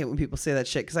 I hate when people say that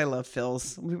shit because I love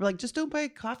Phil's. We were like, just don't buy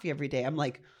coffee every day. I'm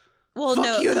like, well,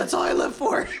 fuck you. That's all I live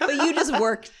for. But you just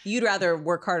work. You'd rather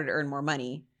work harder to earn more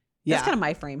money. Yeah. That's kind of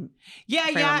my frame.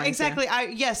 Yeah, exactly.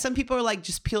 Some people are like,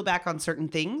 just peel back on certain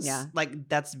things. Yeah. Like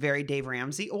that's very Dave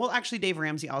Ramsey. Well, actually, Dave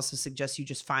Ramsey also suggests you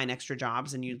just find extra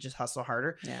jobs and you just hustle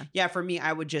harder. Yeah. Yeah. For me,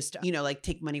 I would just, like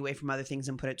take money away from other things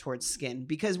and put it towards skin,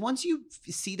 because once you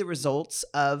see the results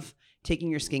of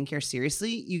taking your skincare seriously,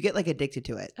 you get like addicted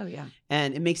to it. Oh yeah.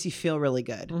 And it makes you feel really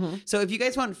good. So if you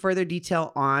guys want further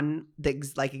detail on the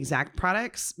exact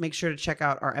products, make sure to check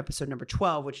out our episode number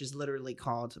 12, which is literally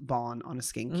called Ballin' on a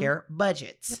Skincare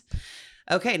Budget. Yep.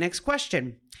 Okay, next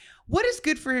question. What is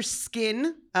good for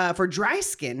skin, for dry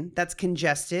skin that's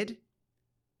congested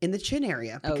in the chin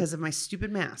area because of my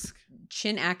stupid mask?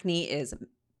 Chin acne is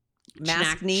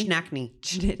Chinacne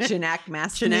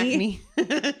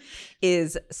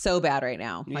is so bad right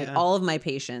now. Yeah. Like all of my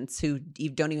patients who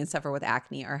don't even suffer with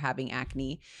acne are having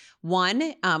acne.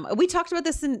 One, we talked about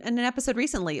this in an episode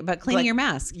recently about cleaning your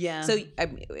mask. Yeah. So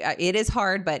it is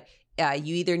hard, but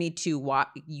you either need to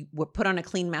put on a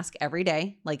clean mask every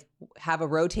day, like have a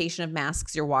rotation of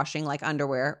masks you're washing like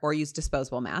underwear, or use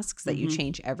disposable masks that you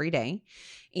change every day,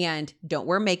 and don't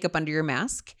wear makeup under your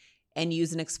mask, and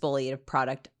use an exfoliative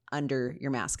product under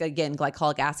your mask. Again,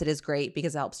 glycolic acid is great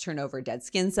because it helps turn over dead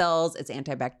skin cells. It's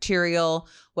antibacterial.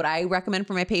 What I recommend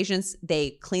for my patients,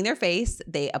 they clean their face,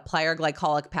 they apply our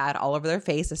glycolic pad all over their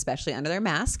face, especially under their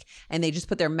mask, and they just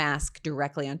put their mask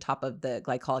directly on top of the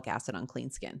glycolic acid on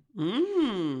clean skin.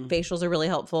 Facials are really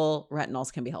helpful.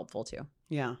 Retinols can be helpful too.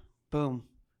 Yeah. Boom.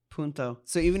 Punto.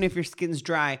 So even if your skin's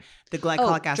dry, the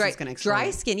glycolic acid is going to exfoliate.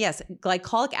 Dry skin, yes.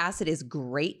 Glycolic acid is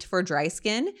great for dry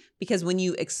skin because when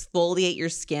you exfoliate your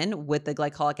skin with the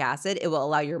glycolic acid, it will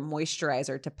allow your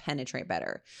moisturizer to penetrate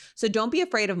better. So don't be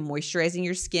afraid of moisturizing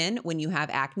your skin when you have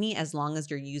acne, as long as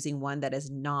you're using one that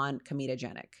is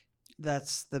non-comedogenic.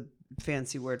 That's the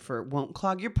fancy word for won't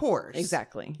clog your pores.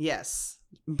 Exactly. Yes.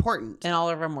 Important. And all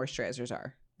of our moisturizers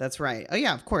are. That's right. Oh,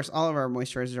 yeah, of course. All of our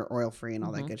moisturizers are oil-free and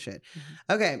all that good shit.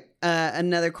 Okay.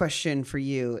 Another question for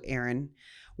you, Erin.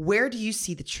 Where do you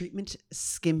see the Treatment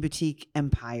Skin Boutique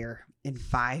empire in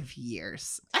 5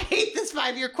 years? I hate this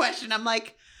 5-year question. I'm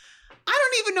like, I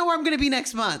don't even know where I'm going to be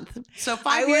next month. So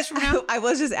 5 years from now. I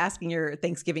was just asking your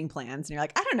Thanksgiving plans, and you're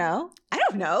like, I don't know,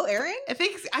 Erin.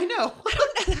 I know.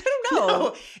 I don't know.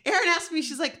 No. Erin asked me,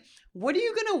 she's like, what are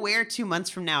you going to wear 2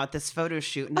 months from now at this photo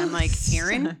shoot? And I'm like,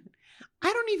 Erin,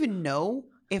 I don't even know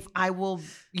if I will,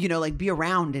 be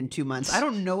around in 2 months. I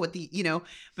don't know what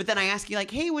but then I ask you like,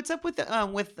 hey, what's up with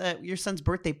your son's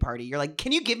birthday party? You're like,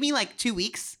 can you give me like 2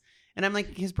 weeks? And I'm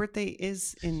like, his birthday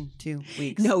is in 2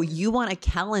 weeks. No, you want a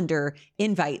calendar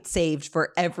invite saved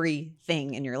for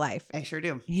everything in your life. I sure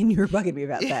do. And you're bugging me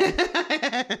about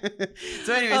that.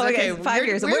 So anyways, 5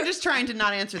 years. We're just trying to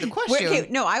not answer the question.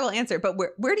 No, I will answer. But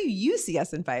where do you see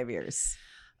us in 5 years?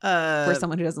 For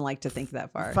someone who doesn't like to think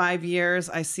that far. 5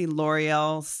 years, I see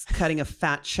L'Oreal cutting a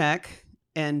fat check.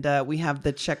 And we have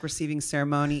the check receiving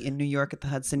ceremony in New York at the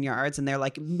Hudson Yards. And they're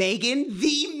like, Megan.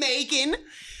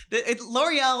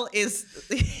 L'Oreal is...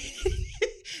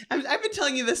 I've been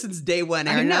telling you this since day one,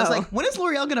 Erin. I was like, when is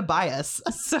L'Oreal going to buy us?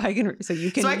 So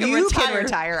you can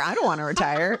retire. I don't want to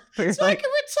retire. I can retire.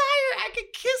 I can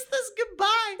kiss this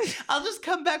goodbye. I'll just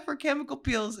come back for chemical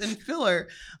peels and filler.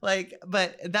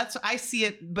 But that's, I see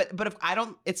it. But if I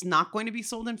don't, it's not going to be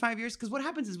sold in 5 years. Because what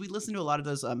happens is we listen to a lot of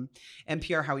those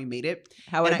NPR How We Made It.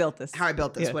 How I Built This,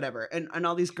 yeah. Whatever. And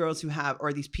all these girls who have,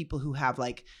 or these people who have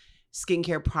like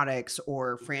skincare products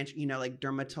or like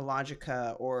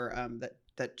Dermatologica or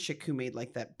that chick who made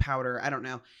like that powder, I don't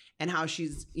know. And how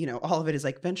she's, all of it is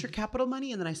like venture capital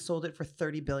money. And then I sold it for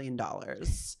 $30 billion.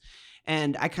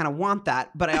 And I kind of want that,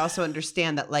 but I also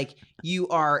understand that like you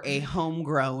are a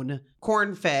homegrown,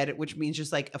 corn-fed, which means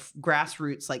just like a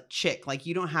grassroots like chick. Like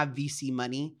you don't have VC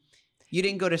money. You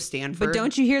didn't go to Stanford. But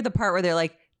don't you hear the part where they're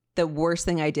like, the worst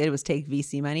thing I did was take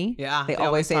VC money? Yeah. They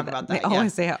always say talk that. about that. They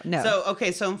always say, no. So,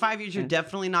 okay. So in 5 years, you're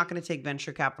definitely not going to take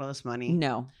venture capitalist money.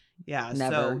 No. Yeah.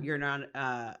 Never. So you're not,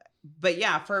 but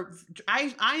yeah,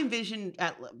 I envision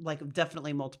at like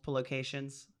definitely multiple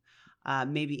locations,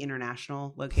 maybe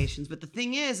international locations. But the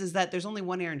thing is that there's only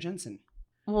one Erin Jensen.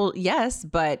 Well, yes,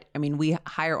 but I mean, we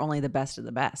hire only the best of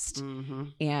the best. Mm-hmm.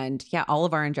 And yeah, all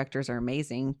of our injectors are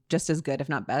amazing, just as good, if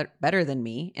not better than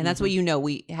me. And that's what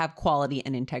we have quality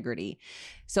and integrity.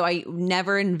 So I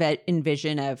never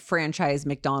envision a franchise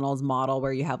McDonald's model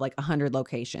where you have like 100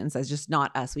 locations. That's just not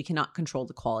us. We cannot control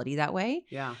the quality that way.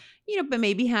 Yeah. But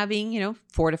maybe having,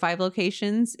 4 to 5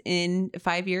 locations in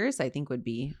 5 years, I think would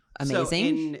be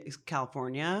amazing. So in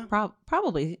California?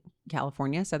 Probably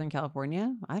California, Southern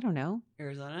California. I don't know.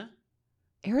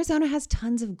 Arizona has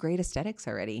tons of great aesthetics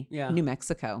already. Yeah. New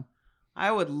Mexico. I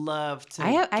would love to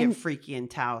get freaky in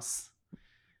Taos.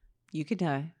 You could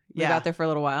live out there for a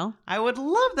little while. I would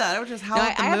love that. I would just howl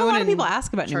at the moon. I have a lot of people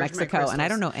ask about New Mexico, and I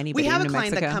don't know anybody. We have in a New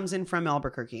client Mexico. that comes in from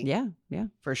Albuquerque. Yeah,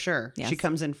 for sure. Yes. She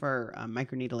comes in for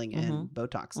microneedling and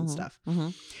Botox and stuff.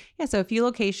 Yeah, so a few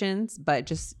locations, but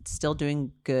just still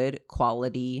doing good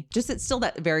quality. Just it's still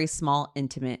that very small,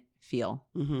 intimate feel.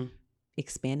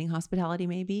 Expanding hospitality,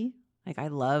 maybe. Like I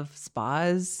love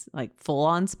spas, like full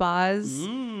on spas,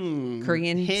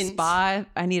 Korean spa.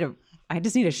 I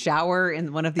just need a shower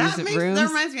in one of these rooms. That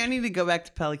reminds me, I need to go back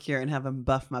to Pellicure and have them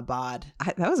buff my bod.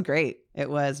 That was great. It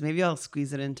was. Maybe I'll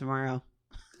squeeze it in tomorrow.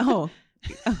 Oh.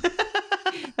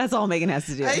 That's all Megan has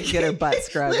to do. Get her butt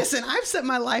scrubbed. Listen, I've set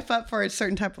my life up for a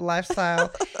certain type of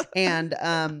lifestyle. And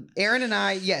Erin and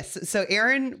I, yes. So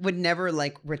Erin would never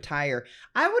like retire.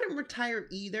 I wouldn't retire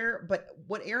either. But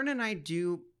what Erin and I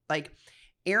do, like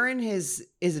Erin is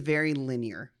very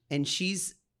linear. And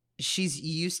she's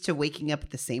used to waking up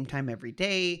at the same time every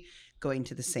day, going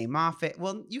to the same office.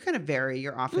 Well, you kind of vary.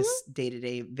 Your office day to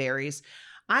day varies.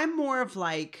 I'm more of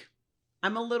like,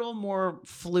 I'm a little more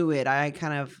fluid. I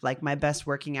kind of like my best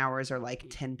working hours are like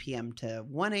 10 p.m. to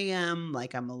 1 a.m.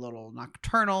 Like I'm a little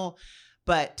nocturnal,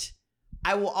 but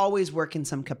I will always work in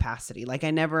some capacity. Like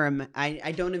I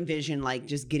don't envision like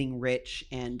just getting rich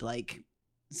and like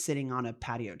sitting on a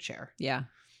patio chair. Yeah.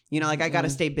 Like I got to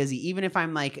stay busy, even if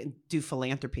I'm like do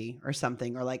philanthropy or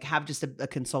something, or like have just a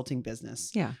consulting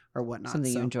business, or whatnot.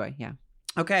 Something you enjoy, yeah.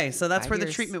 Okay, so that's where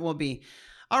the treatment will be.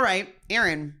 All right,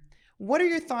 Erin, what are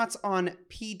your thoughts on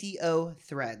PDO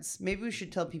threads? Maybe we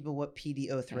should tell people what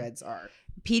PDO threads are.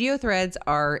 PDO threads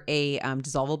are a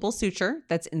dissolvable suture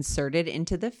that's inserted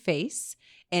into the face,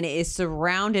 and it is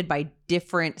surrounded by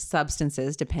different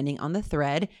substances depending on the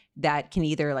thread that can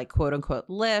either like quote unquote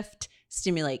lift,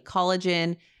 stimulate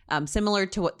collagen. Similar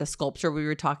to what the sculpture we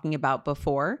were talking about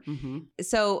before.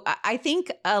 So I think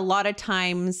a lot of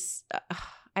times,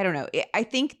 I don't know, I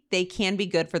think they can be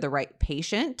good for the right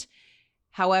patient.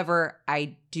 However,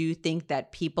 I do think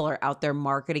that people are out there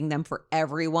marketing them for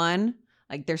everyone.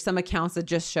 Like there's some accounts that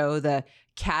just show the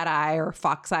cat eye or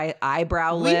fox eye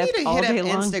eyebrow lift. We need to hit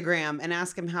up Instagram and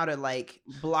ask him how to like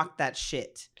block that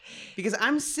shit. Because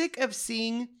I'm sick of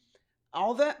seeing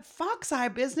all that fox eye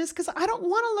business, because I don't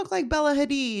want to look like Bella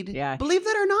Hadid. Yeah. Believe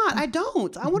that or not, I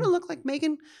don't. I want to look like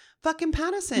Megan fucking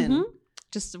Pattison.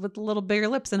 Just with a little bigger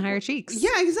lips and higher cheeks.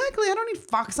 Yeah, exactly. I don't need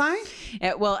fox eye.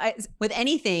 With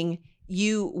anything,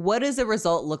 what does the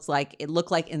result look like? It look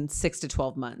like in 6 to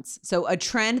 12 months. So a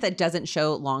trend that doesn't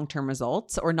show long-term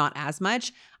results or not as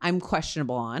much, I'm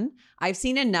questionable on. I've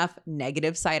seen enough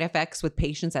negative side effects with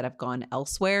patients that have gone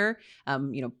elsewhere,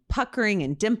 puckering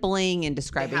and dimpling and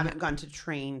describing. They haven't gone to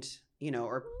trained,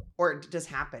 or it does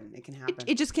happen. It can happen.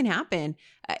 It just can happen.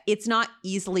 It's not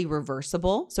easily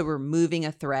reversible. So removing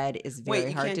a thread is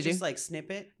very hard to do. You can't just like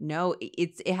snip it? No,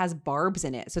 it has barbs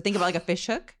in it. So think about like a fish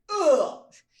hook. Ugh.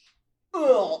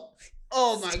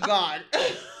 Oh my God.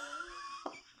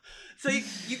 So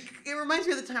it reminds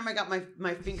me of the time I got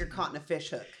my finger caught in a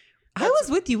fish hook. I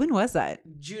was with you. When was that?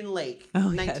 June Lake,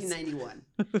 1991.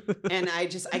 And I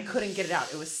couldn't get it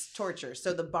out. It was torture.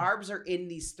 So the barbs are in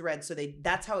these threads. So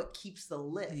that's how it keeps the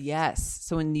lift. Yes.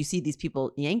 So when you see these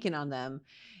people yanking on them,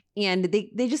 and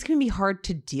they just can be hard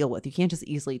to deal with. You can't just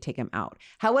easily take them out.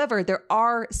 However, there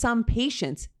are some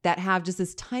patients that have just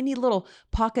this tiny little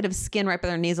pocket of skin right by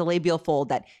their nasolabial fold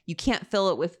that you can't fill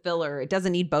it with filler. It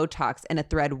doesn't need Botox, and a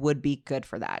thread would be good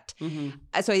for that.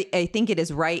 So I think it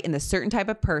is right in the certain type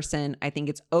of person. I think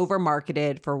it's over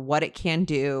marketed for what it can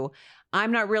do.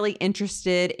 I'm not really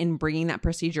interested in bringing that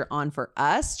procedure on for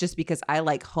us just because I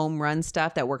like home run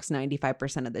stuff that works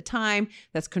 95% of the time,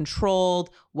 that's controlled,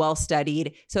 well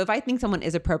studied. So if I think someone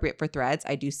is appropriate for threads,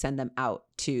 I do send them out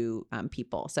to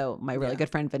people. So my really good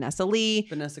friend, Vanessa Lee,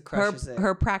 crushes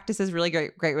her practice is really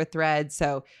great with threads.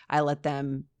 So I let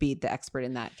them be the expert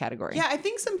in that category. Yeah, I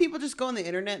think some people just go on the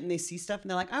internet and they see stuff and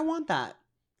they're like, I want that.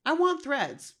 I want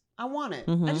threads. I want it.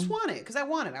 I just want it because I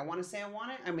want it. I want to say I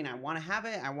want it. I mean, I want to have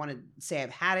it. I want to say I've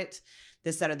had it,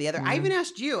 this, that, or the other. I even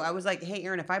asked you. I was like, hey,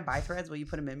 Erin, if I buy threads, will you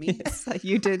put them in me? Yes,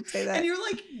 you did say that. And you were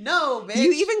like, no, bitch.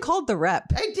 You even called the rep.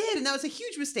 I did. And that was a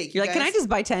huge mistake. You're like, can I just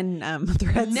buy 10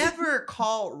 threads? Never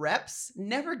call reps.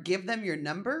 Never give them your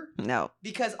number. No.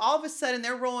 Because all of a sudden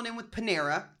they're rolling in with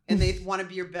Panera and they want to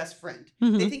be your best friend.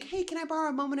 They think, hey, can I borrow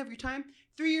a moment of your time?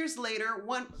 3 years later,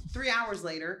 3 hours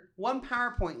later, one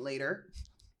PowerPoint later,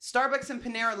 Starbucks and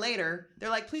Panera later, they're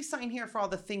like, please sign here for all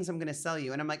the things I'm going to sell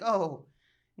you. And I'm like, oh,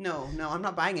 no, I'm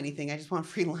not buying anything. I just want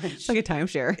free lunch. It's like a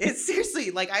timeshare. It's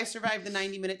seriously like I survived the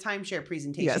 90-minute timeshare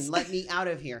presentation. Yes. Let me out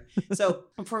of here. So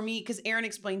for me, because Erin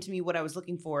explained to me what I was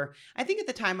looking for, I think at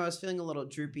the time I was feeling a little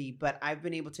droopy, but I've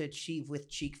been able to achieve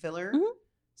with cheek filler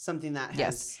something that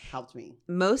has helped me.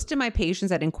 Most of my patients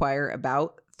that inquire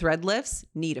about thread lifts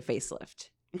need a facelift.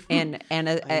 And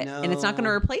it's not going to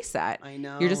replace that. I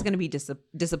know. You're just going to be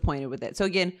disappointed with it. So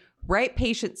again, right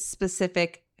patient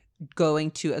specific,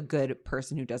 going to a good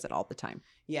person who does it all the time.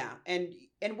 Yeah. And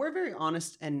we're very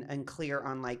honest and clear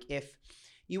on like, if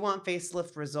you want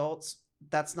facelift results,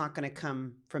 that's not going to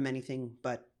come from anything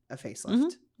but a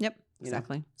facelift. Yep.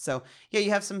 Exactly. You know? So yeah,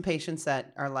 you have some patients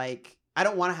that are like, I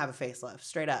don't want to have a facelift,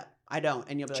 straight up. I don't.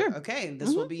 And you'll be like, okay,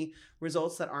 this will be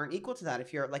results that aren't equal to that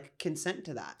if you're like consent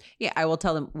to that. Yeah, I will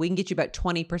tell them we can get you about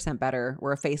 20% better,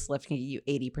 where a facelift can get you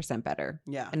 80% better.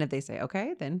 Yeah. And if they say,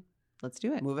 okay, then let's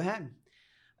do it. Move ahead.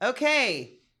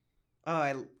 Okay.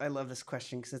 Oh, I love this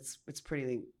question because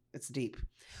it's deep.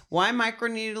 Why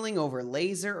microneedling over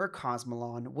laser or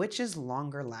Cosmelan? Which is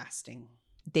longer lasting?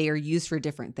 They are used for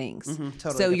different things. Totally so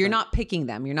different. You're not picking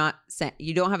them. You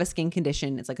don't have a skin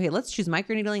condition. It's like, okay, let's choose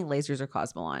microneedling, lasers, or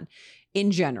Cosmelan.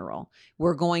 In general,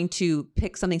 we're going to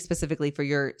pick something specifically for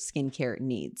your skincare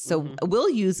needs. So we'll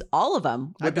use all of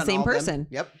them with the same person.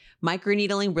 Yep.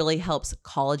 Microneedling really helps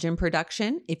collagen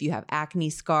production. If you have acne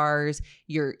scars,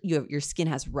 your skin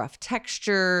has rough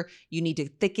texture, you need to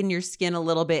thicken your skin a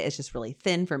little bit. It's just really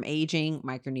thin from aging.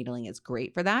 Microneedling is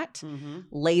great for that.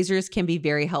 Lasers can be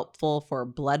very helpful for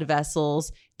blood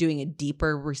vessels, doing a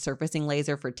deeper resurfacing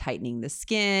laser for tightening the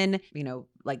skin,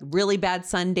 like really bad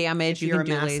sun damage. If you you're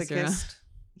can a do laser. masochist.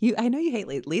 I know you hate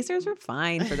lasers. Are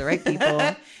fine for the right people.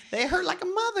 They hurt like a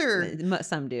mother.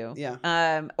 Some do.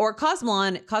 Yeah. Or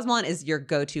Cosmelan. Cosmelan is your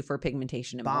go-to for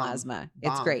pigmentation and melasma.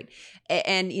 It's great.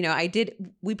 And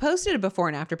we posted a before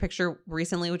and after picture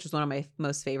recently, which was one of my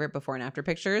most favorite before and after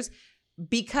pictures,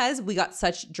 because we got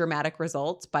such dramatic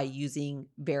results by using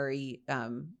the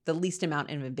least amount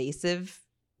of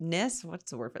invasiveness. What's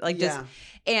the word for it?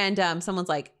 And someone's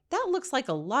like, that looks like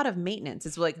a lot of maintenance.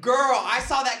 It's like, girl, I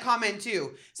saw that comment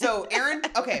too. So Erin,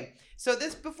 okay. So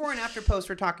this before and after post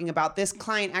we're talking about, this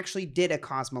client actually did a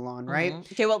Cosmelan, right?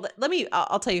 Okay, well,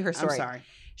 I'll tell you her story. I'm sorry.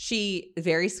 She,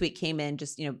 very sweet, came in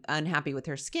just, unhappy with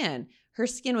her skin. Her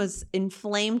skin was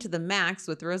inflamed to the max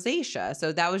with rosacea.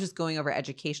 So that was just going over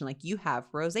education. Like, you have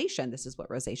rosacea, and this is what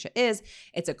rosacea is.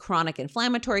 It's a chronic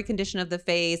inflammatory condition of the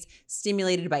face,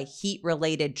 stimulated by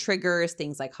heat-related triggers,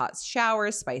 things like hot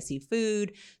showers, spicy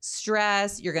food,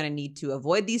 stress. You're going to need to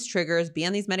avoid these triggers, be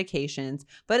on these medications.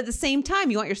 But at the same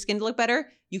time, you want your skin to look better,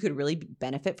 you could really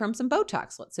benefit from some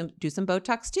Botox. Let's do some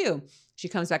Botox too. She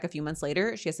comes back a few months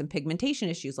later. She has some pigmentation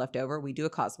issues left over. We do a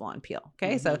Cosmelan peel.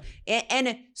 Okay. So,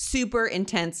 and super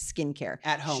intense skincare.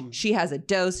 At home. She has a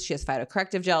dose. She has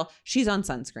phytocorrective gel. She's on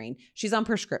sunscreen. She's on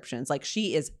prescriptions. Like,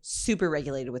 she is super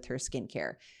regulated with her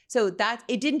skincare. So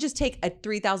it didn't just take a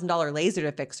 $3,000 laser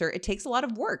to fix her. It takes a lot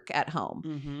of work at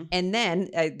home. And then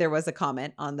there was a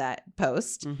comment on that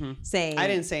post saying, I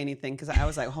didn't say anything because I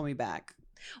was like, hold me back.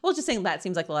 Well, just saying that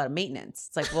seems like a lot of maintenance.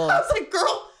 It's like, well, I was like,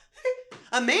 girl,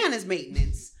 a man is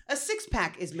maintenance. A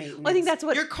six-pack is maintenance. Well, I think that's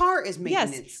what your car is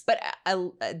maintenance. Yes,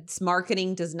 but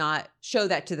marketing does not show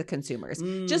that to the consumers.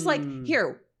 Just like,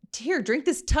 here, drink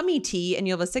this tummy tea and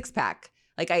you have a six-pack.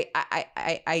 Like,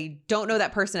 I don't know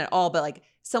that person at all, but like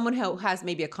someone who has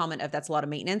maybe a comment of that's a lot of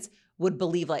maintenance would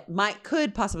believe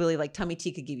could possibly like tummy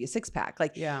tea could give you a six-pack.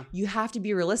 Like, you have to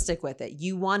be realistic with it.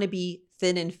 You want to be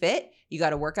thin and fit. You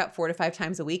got to work out 4 to 5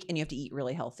 times a week, and you have to eat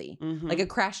really healthy. Like, a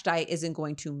crash diet isn't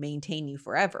going to maintain you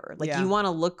forever. Like, you want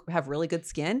to have really good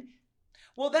skin.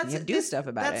 Well, that's you have to do stuff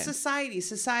about that's it. society.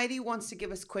 Society wants to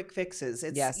give us quick fixes.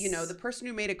 It's, Yes. the person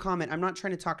who made a comment, I'm not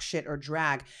trying to talk shit or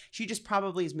drag. She just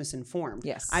probably is misinformed.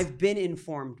 Yes. I've been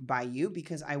informed by you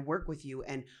because I work with you,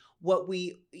 and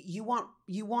you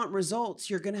want results,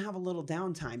 you're going to have a little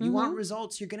downtime. You want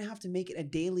results, you're going to have to make it a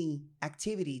daily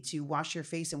activity to wash your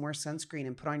face and wear sunscreen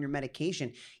and put on your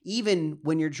medication, even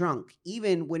when you're drunk,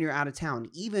 even when you're out of town,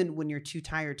 even when you're too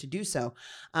tired to do so.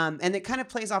 And it kind of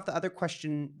plays off the other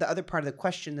part of the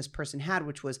question this person had,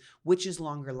 which is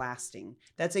longer lasting.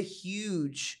 That's a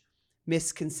huge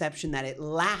misconception that it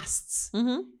lasts.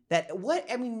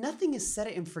 Nothing is set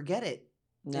it and forget it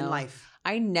in life.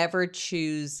 I never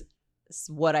choose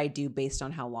what I do based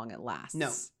on how long it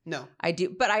lasts. No. I do,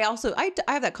 but I also I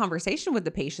have that conversation with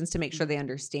the patients to make sure they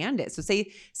understand it. So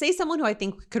say someone who I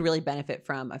think could really benefit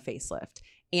from a facelift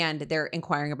and they're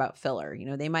inquiring about filler.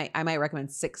 I might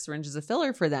recommend 6 syringes of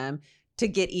filler for them to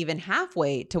get even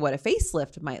halfway to what a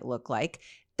facelift might look like.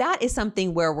 That is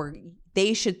something where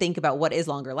they should think about what is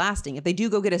longer lasting. If they do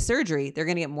go get a surgery, they're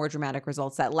going to get more dramatic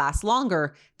results that last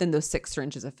longer than those 6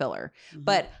 syringes of filler.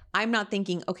 But I'm not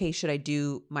thinking, okay, should I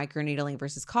do microneedling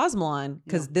versus Cosmelan?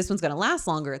 Because this one's going to last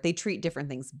longer. They treat different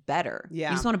things better. Yeah.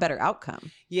 You just want a better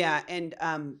outcome. Yeah. And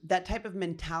that type of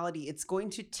mentality, it's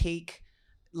going to take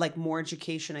like more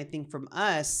education, I think, from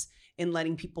us in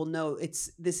letting people know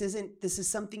this is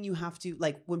something you have to,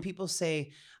 like, when people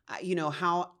say,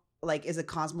 how, like, is a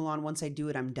Cosmelan, once I do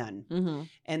it, I'm done.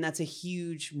 And that's a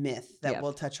huge myth that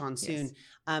we'll touch on soon.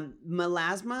 Yes.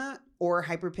 Melasma or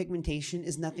hyperpigmentation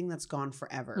is nothing that's gone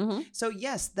forever. So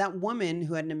yes, that woman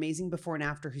who had an amazing before and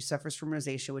after, who suffers from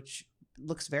rosacea, which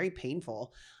looks very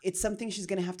painful, it's something she's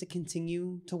going to have to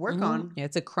continue to work on. Yeah,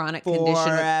 it's a chronic forever.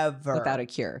 Condition without a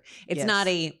cure. It's not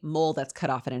a mole that's cut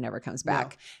off and it never comes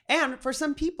back. No. And for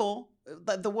some people,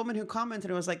 the woman who commented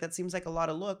was like, that seems like a lot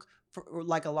of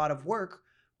work.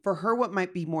 For her, what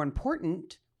might be more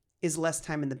important is less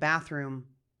time in the bathroom,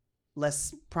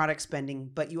 less product spending,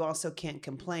 but you also can't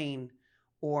complain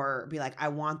or be like, I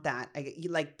want that.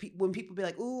 When people be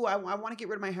like, ooh, I want to get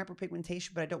rid of my hyperpigmentation,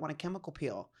 but I don't want a chemical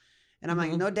peel. And I'm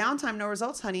like, no downtime, no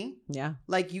results, honey. Yeah.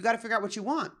 Like, you got to figure out what you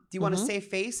want. Do you want to save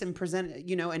face and present,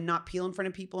 and not peel in front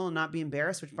of people and not be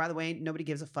embarrassed, which, by the way, nobody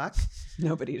gives a fuck.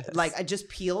 Nobody does. Like, I just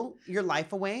peel your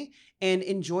life away and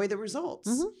enjoy the results.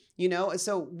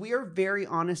 So we're very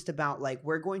honest about, like,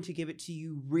 we're going to give it to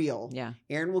you real. Yeah.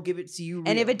 Erin will give it to you real.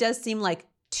 And if it does seem like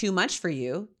too much for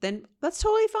you, then that's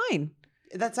totally fine.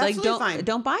 That's absolutely fine.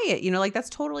 Don't buy it. That's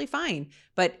totally fine.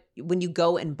 But when you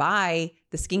go and buy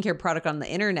the skincare product on the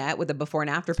internet with a before and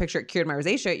after picture, it cured my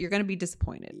rosacea, you're going to be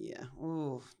disappointed. Yeah.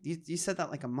 Ooh, you said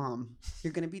that like a mom.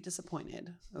 You're going to be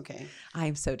disappointed. Okay.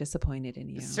 I'm so disappointed in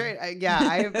you. Straight.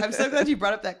 I'm so glad you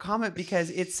brought up that comment, because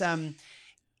it's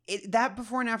that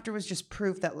before and after was just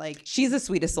proof that, like, she's the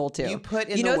sweetest soul too. You put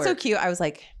in it's so cute. I was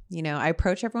like, I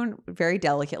approach everyone very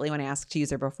delicately when I ask to use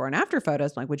their before and after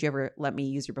photos. I'm like, would you ever let me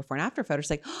use your before and after photos?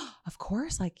 She's like, oh, of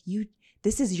course. Like,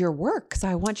 this is your work, so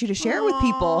I want you to share it with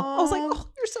people. I was like, oh,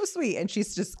 you're so sweet. And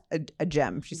she's just a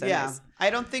gem. She's so nice. I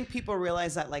don't think people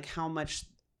realize that, like, how much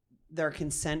their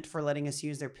consent for letting us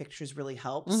use their pictures really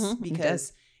helps,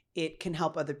 because it can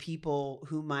help other people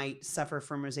who might suffer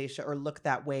from rosacea or look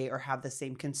that way or have the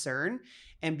same concern,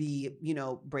 and be,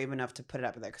 brave enough to put it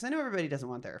up there. Because I know everybody doesn't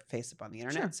want their face up on the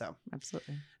internet. Sure. So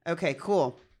absolutely. Okay,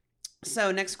 cool.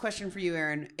 So next question for you,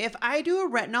 Erin. If I do a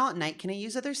retinol at night, can I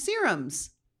use other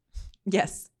serums?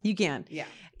 Yes, you can. Yeah.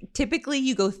 Typically,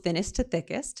 you go thinnest to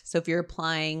thickest. So if you're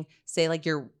applying, say, like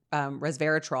your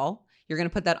resveratrol, you're going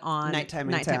to put that on nighttime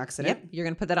antioxidant. Yep. You're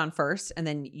going to put that on first. And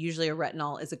then usually a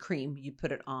retinol is a cream. You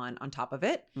put it on top of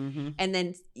it. And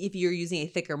then if you're using a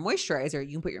thicker moisturizer,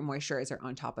 you can put your moisturizer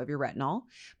on top of your retinol.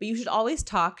 But you should always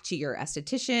talk to your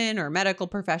esthetician or medical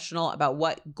professional about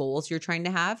what goals you're trying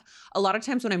to have. A lot of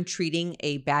times when I'm treating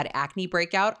a bad acne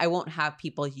breakout, I won't have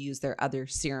people use their other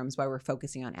serums while we're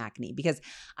focusing on acne, because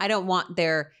I don't want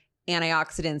their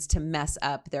antioxidants to mess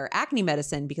up their acne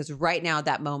medicine, because right now,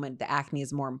 that moment, the acne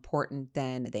is more important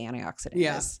than the antioxidant.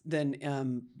 Yes,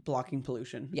 than blocking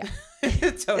pollution. Yeah.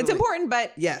 Totally. It's important,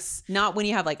 but yes, not when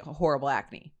you have like horrible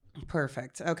acne.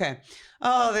 Perfect. Okay.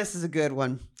 Oh, this is a good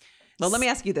one. Well, let me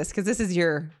ask you this, because this is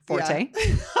your forte.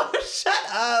 Yeah. Oh,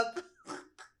 shut up.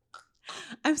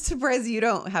 I'm surprised you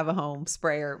don't have a home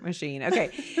sprayer machine. Okay.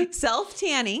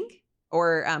 Self-tanning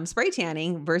or spray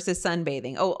tanning versus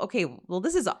sunbathing. Oh, okay. Well,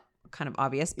 this is kind of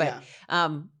obvious, but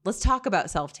let's talk about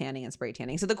self-tanning and spray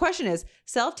tanning. So the question is,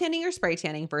 self-tanning or spray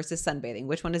tanning versus sunbathing,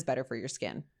 which one is better for your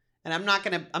skin? And I'm not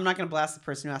gonna blast the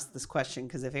person who asked this question,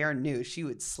 because if Erin knew, she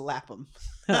would slap him.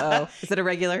 Oh, is it a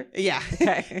regular? Yeah.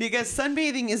 Okay. Because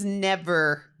sunbathing is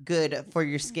never good for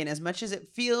your skin. As much as it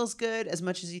feels good, as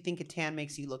much as you think a tan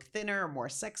makes you look thinner or more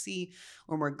sexy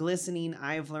or more glistening,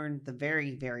 I've learned the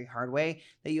very, very hard way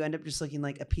that you end up just looking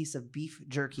like a piece of beef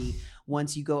jerky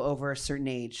once you go over a certain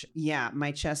age. Yeah,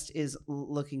 my chest is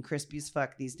looking crispy as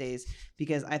fuck these days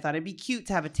because I thought it'd be cute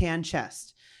to have a tan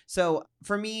chest. So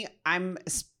for me, I'm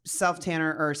self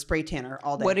tanner or spray tanner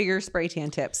all day. What are your spray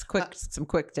tan tips? Some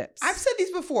quick tips. I've said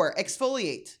these before.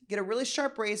 Exfoliate. Get a really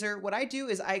sharp razor. What I do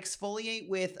is I exfoliate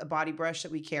with a body brush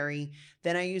that we carry.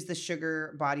 Then I use the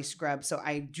sugar body scrub. So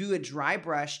I do a dry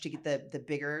brush to get the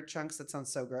bigger chunks, that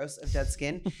sounds so gross, of dead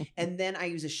skin. And then I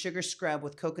use a sugar scrub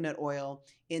with coconut oil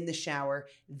in the shower.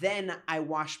 Then I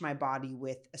wash my body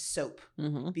with a soap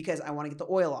because I want to get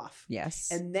the oil off. Yes.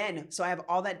 And then, so I have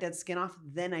all that dead skin off.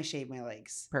 Then I shave my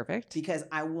legs. Perfect. Because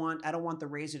I don't want the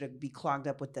razor to be clogged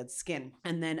up with dead skin.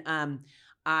 And then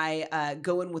I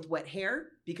go in with wet hair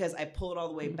because I pull it all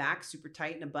the way back super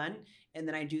tight in a bun. And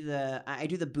then I do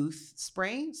the booth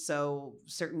spray. So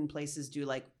certain places do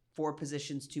like 4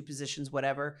 positions, 2 positions,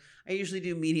 whatever. I usually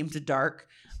do medium to dark.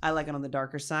 I like it on the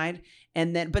darker side.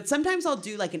 And then, but sometimes I'll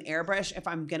do like an airbrush if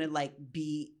I'm going to like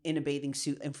be in a bathing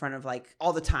suit in front of like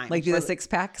all the time. Like do the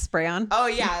 6-pack spray on? Oh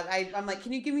yeah. I'm like,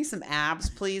 can you give me some abs,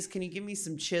 please? Can you give me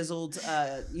some chiseled,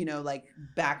 like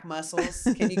back muscles?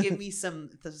 Can you give me some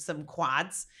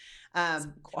quads?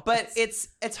 But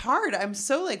it's hard. I'm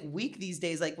so like weak these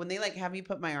days. Like when they like have me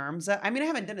put my arms up. I mean, I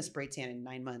haven't done a spray tan in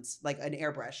 9 months, like an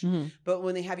airbrush. But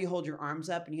when they have you hold your arms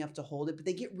up and you have to hold it, but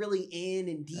they get really in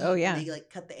and deep. Oh yeah. And they like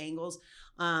cut the angles.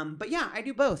 But yeah, I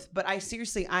do both. But I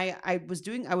seriously, I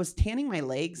was tanning my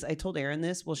legs. I told Erin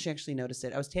this. Well, she actually noticed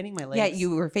it. I was tanning my legs. Yeah,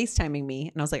 you were FaceTiming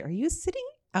me, and I was like, "Are you sitting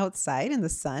outside in the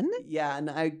sun?" Yeah, and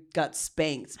I got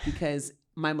spanked because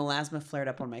my melasma flared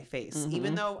up on my face.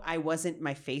 Even though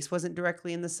my face wasn't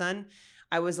directly in the sun,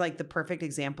 I was like the perfect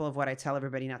example of what I tell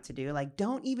everybody not to do. Like,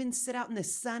 don't even sit out in the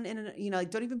sun and,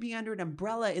 don't even be under an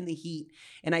umbrella in the heat.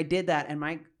 And I did that. And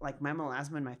my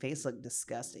melasma in my face looked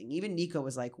disgusting. Even Nico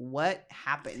was like, what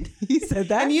happened? He said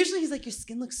that? And usually he's like, your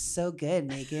skin looks so good,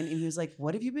 Megan. And he was like,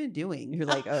 what have you been doing? You're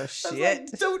like, oh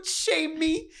shit. Like, don't shame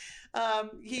me.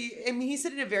 He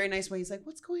said it in a very nice way. He's like,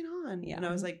 what's going on? Yeah. And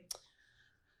I was like,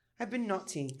 I've been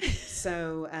naughty.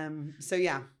 So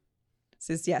yeah.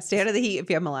 So yeah, stay out of the heat if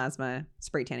you have melasma.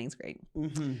 Spray tanning's great.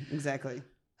 Exactly.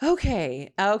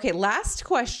 Okay. Last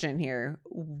question here.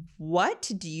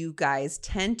 What do you guys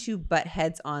tend to butt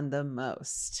heads on the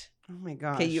most? Oh my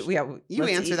gosh. Okay, you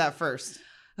answer that first.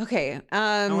 Okay.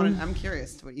 I'm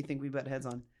curious what you think we butt heads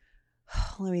on.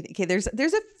 Let me. Okay. There's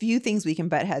a few things we can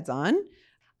butt heads on.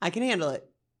 I can handle it.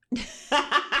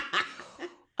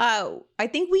 I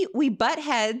think we butt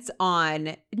heads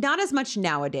on not as much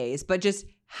nowadays, but just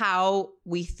how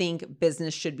we think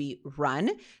business should be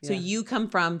run. So you come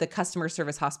from the customer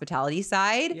service hospitality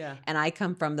side, and I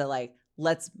come from the like,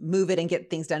 let's move it and get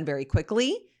things done very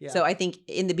quickly. Yeah. So I think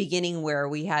in the beginning where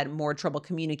we had more trouble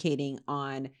communicating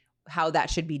on how that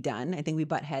should be done, I think we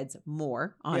butt heads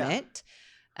more on it.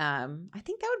 I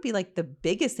think that would be like the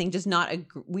biggest thing, just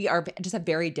we just have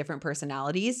very different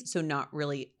personalities. So not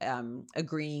really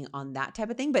agreeing on that type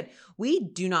of thing, but we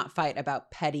do not fight about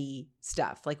petty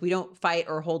stuff. Like we don't fight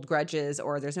or hold grudges,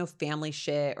 or there's no family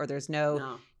shit, or there's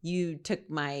no. You took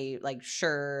my like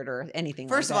shirt or anything.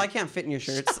 First of all, I can't fit in your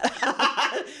shirts,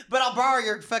 but I'll borrow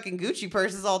your fucking Gucci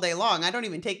purses all day long. I don't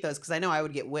even take those because I know I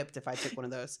would get whipped if I took one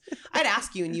of those. I'd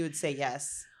ask you and you would say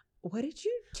yes. What did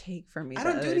you take from me? I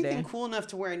don't do anything cool enough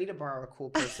to where I need to borrow a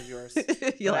cool purse of yours.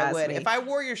 You'll ask me. If I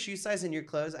wore your shoe size and your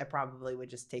clothes, I probably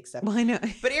would just take stuff. Well, I know.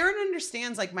 But Erin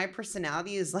understands, like, my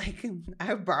personality is like,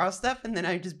 I borrow stuff and then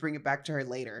I just bring it back to her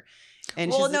later.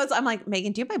 And I'm like,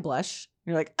 Megan, do you have my blush?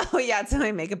 You're like, oh yeah, it's in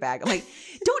my makeup bag. I'm like,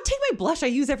 don't take my blush I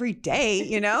use every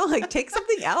day, like take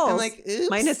something else. I'm like, oops.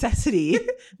 My necessity.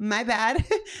 My bad.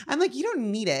 I'm like, you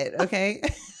don't need it, okay?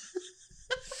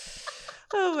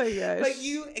 Oh my gosh. But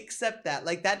you accept that.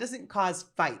 Like that doesn't cause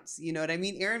fights. You know what I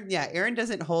mean? Erin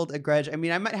doesn't hold a grudge. I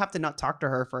mean, I might have to not talk to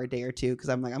her for a day or two because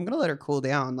I'm like, I'm going to let her cool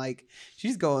down. Like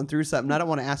she's going through something. I don't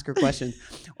want to ask her questions.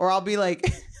 Or I'll be like,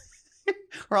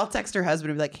 or I'll text her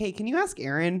husband and be like, hey, can you ask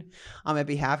Erin on my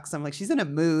behalf? Because I'm like, she's in a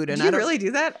mood. And do you really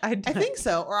do that? I think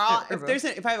so. Or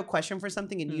if I have a question for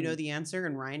something and you know the answer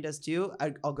and Ryan does too,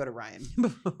 I'll go to Ryan.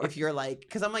 If you're like,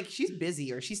 because I'm like, she's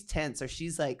busy or she's tense or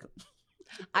she's like...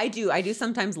 I do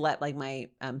sometimes let like my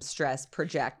stress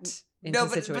project into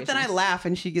situations. But then I laugh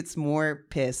and she gets more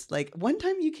pissed. Like one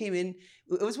time you came in,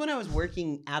 it was when I was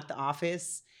working at the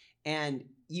office and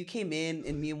you came in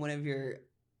and me and one of your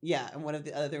Yeah, and one of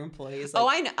the other employees.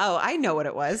 I know what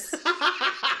it was.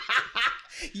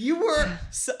 You were.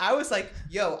 So I was like,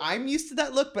 "Yo, I'm used to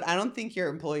that look, but I don't think your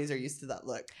employees are used to that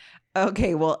look."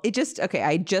 Okay, well,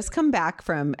 I just come back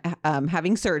from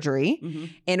having surgery,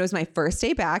 and it was my first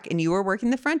day back, and you were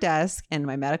working the front desk, and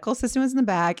my medical assistant was in the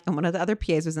back, and one of the other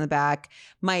PAs was in the back.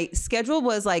 My schedule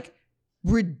was like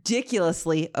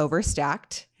ridiculously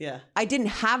overstacked. Yeah. I didn't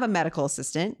have a medical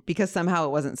assistant because somehow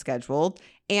it wasn't scheduled,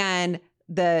 and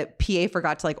the PA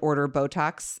forgot to like order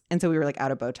Botox, and so we were like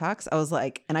out of Botox. I was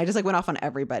like, and I just like went off on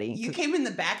everybody. You came in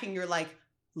the back and you're like,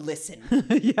 listen,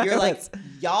 yes. You're like,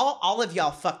 y'all, all of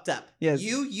y'all fucked up. Yes.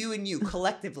 You and you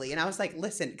collectively. And I was like,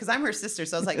 listen, because I'm her sister.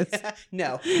 So I was like,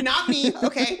 no, not me.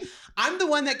 Okay. I'm the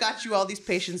one that got you all these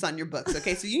patients on your books.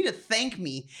 Okay. So you need to thank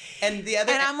me. And the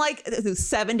other. And I'm like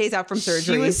 7 days out from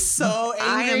surgery. She was so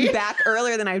angry. I am back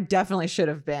earlier than I definitely should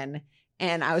have been.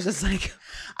 And I was just like,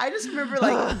 I just remember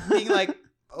like being like,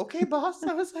 okay, boss.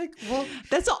 I was like, well,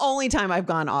 that's the only time I've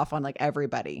gone off on like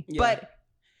everybody. Yeah. But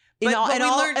in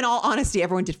all honesty,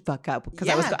 everyone did fuck up because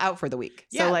I was out for the week.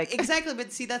 Yeah, so like exactly.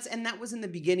 But see, that was in the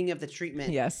beginning of the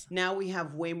treatment. Yes. Now we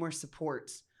have way more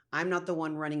support. I'm not the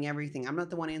one running everything. I'm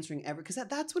not the one answering because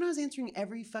that's when I was answering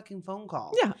every fucking phone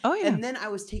call. Yeah. Oh yeah. And then I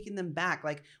was taking them back.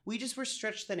 Like we just were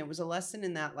stretched thin. It was a lesson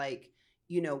in that like,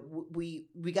 you know, we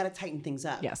got to tighten things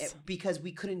up. Yes. Because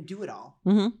we couldn't do it all.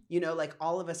 Mm-hmm. You know, like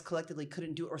all of us collectively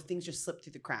couldn't do it or things just slipped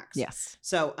through the cracks. Yes.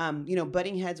 So, you know,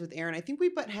 butting heads with Erin, I think we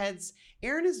butt heads.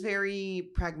 Erin is very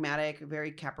pragmatic,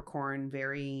 very Capricorn,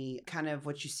 very kind of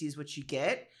what you see is what you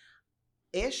get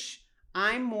ish.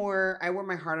 I wear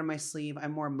my heart on my sleeve.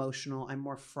 I'm more emotional. I'm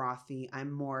more frothy.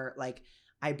 I'm more like,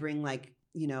 I bring like,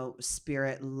 you know,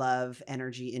 spirit, love,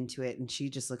 energy into it. And she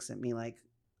just looks at me like,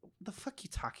 the fuck you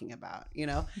talking about? You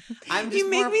know, I'm just you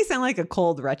make me sound like a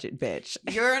cold, wretched bitch.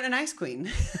 You're an ice queen,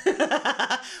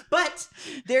 but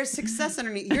there's success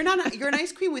underneath. You're an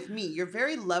ice queen with me. You're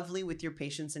very lovely with your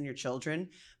patients and your children,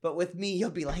 but with me,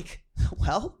 you'll be like,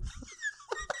 well,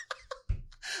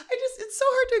 it's so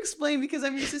hard to explain because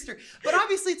I'm your sister, but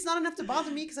obviously it's not enough to bother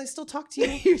me because I still talk to you.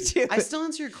 You do. I still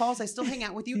answer your calls. I still hang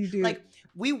out with you. You do. Like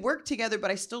we work together,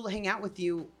 but I still hang out with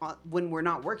you when we're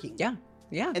not working. Yeah.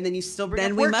 Yeah. And then you still bring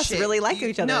then up we work must shit. really like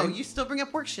each other. No, you still bring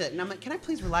up work shit. And I'm like, can I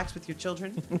please relax with your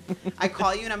children? I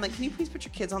call you and I'm like, can you please put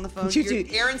your kids on the phone?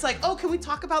 Erin's like, oh, can we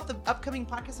talk about the upcoming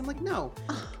podcast? I'm like, no,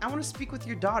 I want to speak with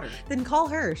your daughter. Then call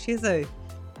her. She's a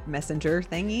messenger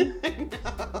thingy. I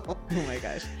know. Oh my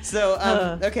gosh.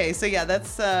 So, okay. So yeah,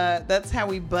 that's how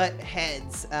we butt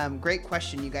heads. Great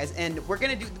question, you guys. And we're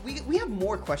going to we have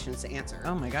more questions to answer.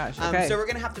 Oh my gosh. Okay. So we're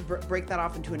going to have to break that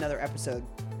off into another episode.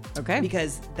 Okay.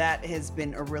 Because that has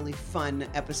been a really fun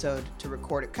episode to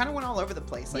record. It kind of went all over the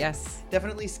place. Like, yes.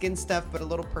 Definitely skin stuff, but a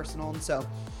little personal. And so,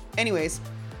 anyways,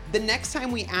 the next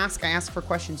time I ask for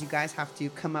questions, you guys have to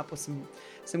come up with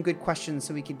some good questions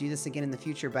so we can do this again in the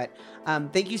future. But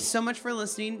thank you so much for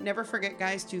listening. Never forget,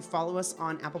 guys, to follow us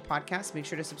on Apple Podcasts. Make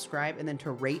sure to subscribe and then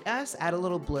to rate us. Add a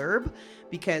little blurb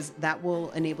because that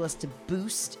will enable us to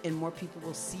boost and more people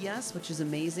will see us, which is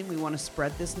amazing. We want to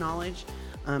spread this knowledge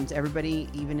to everybody,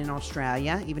 even in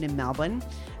Australia, even in Melbourne.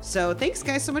 So thanks,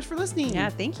 guys, so much for listening. Yeah,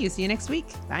 thank you. See you next week.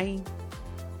 Bye.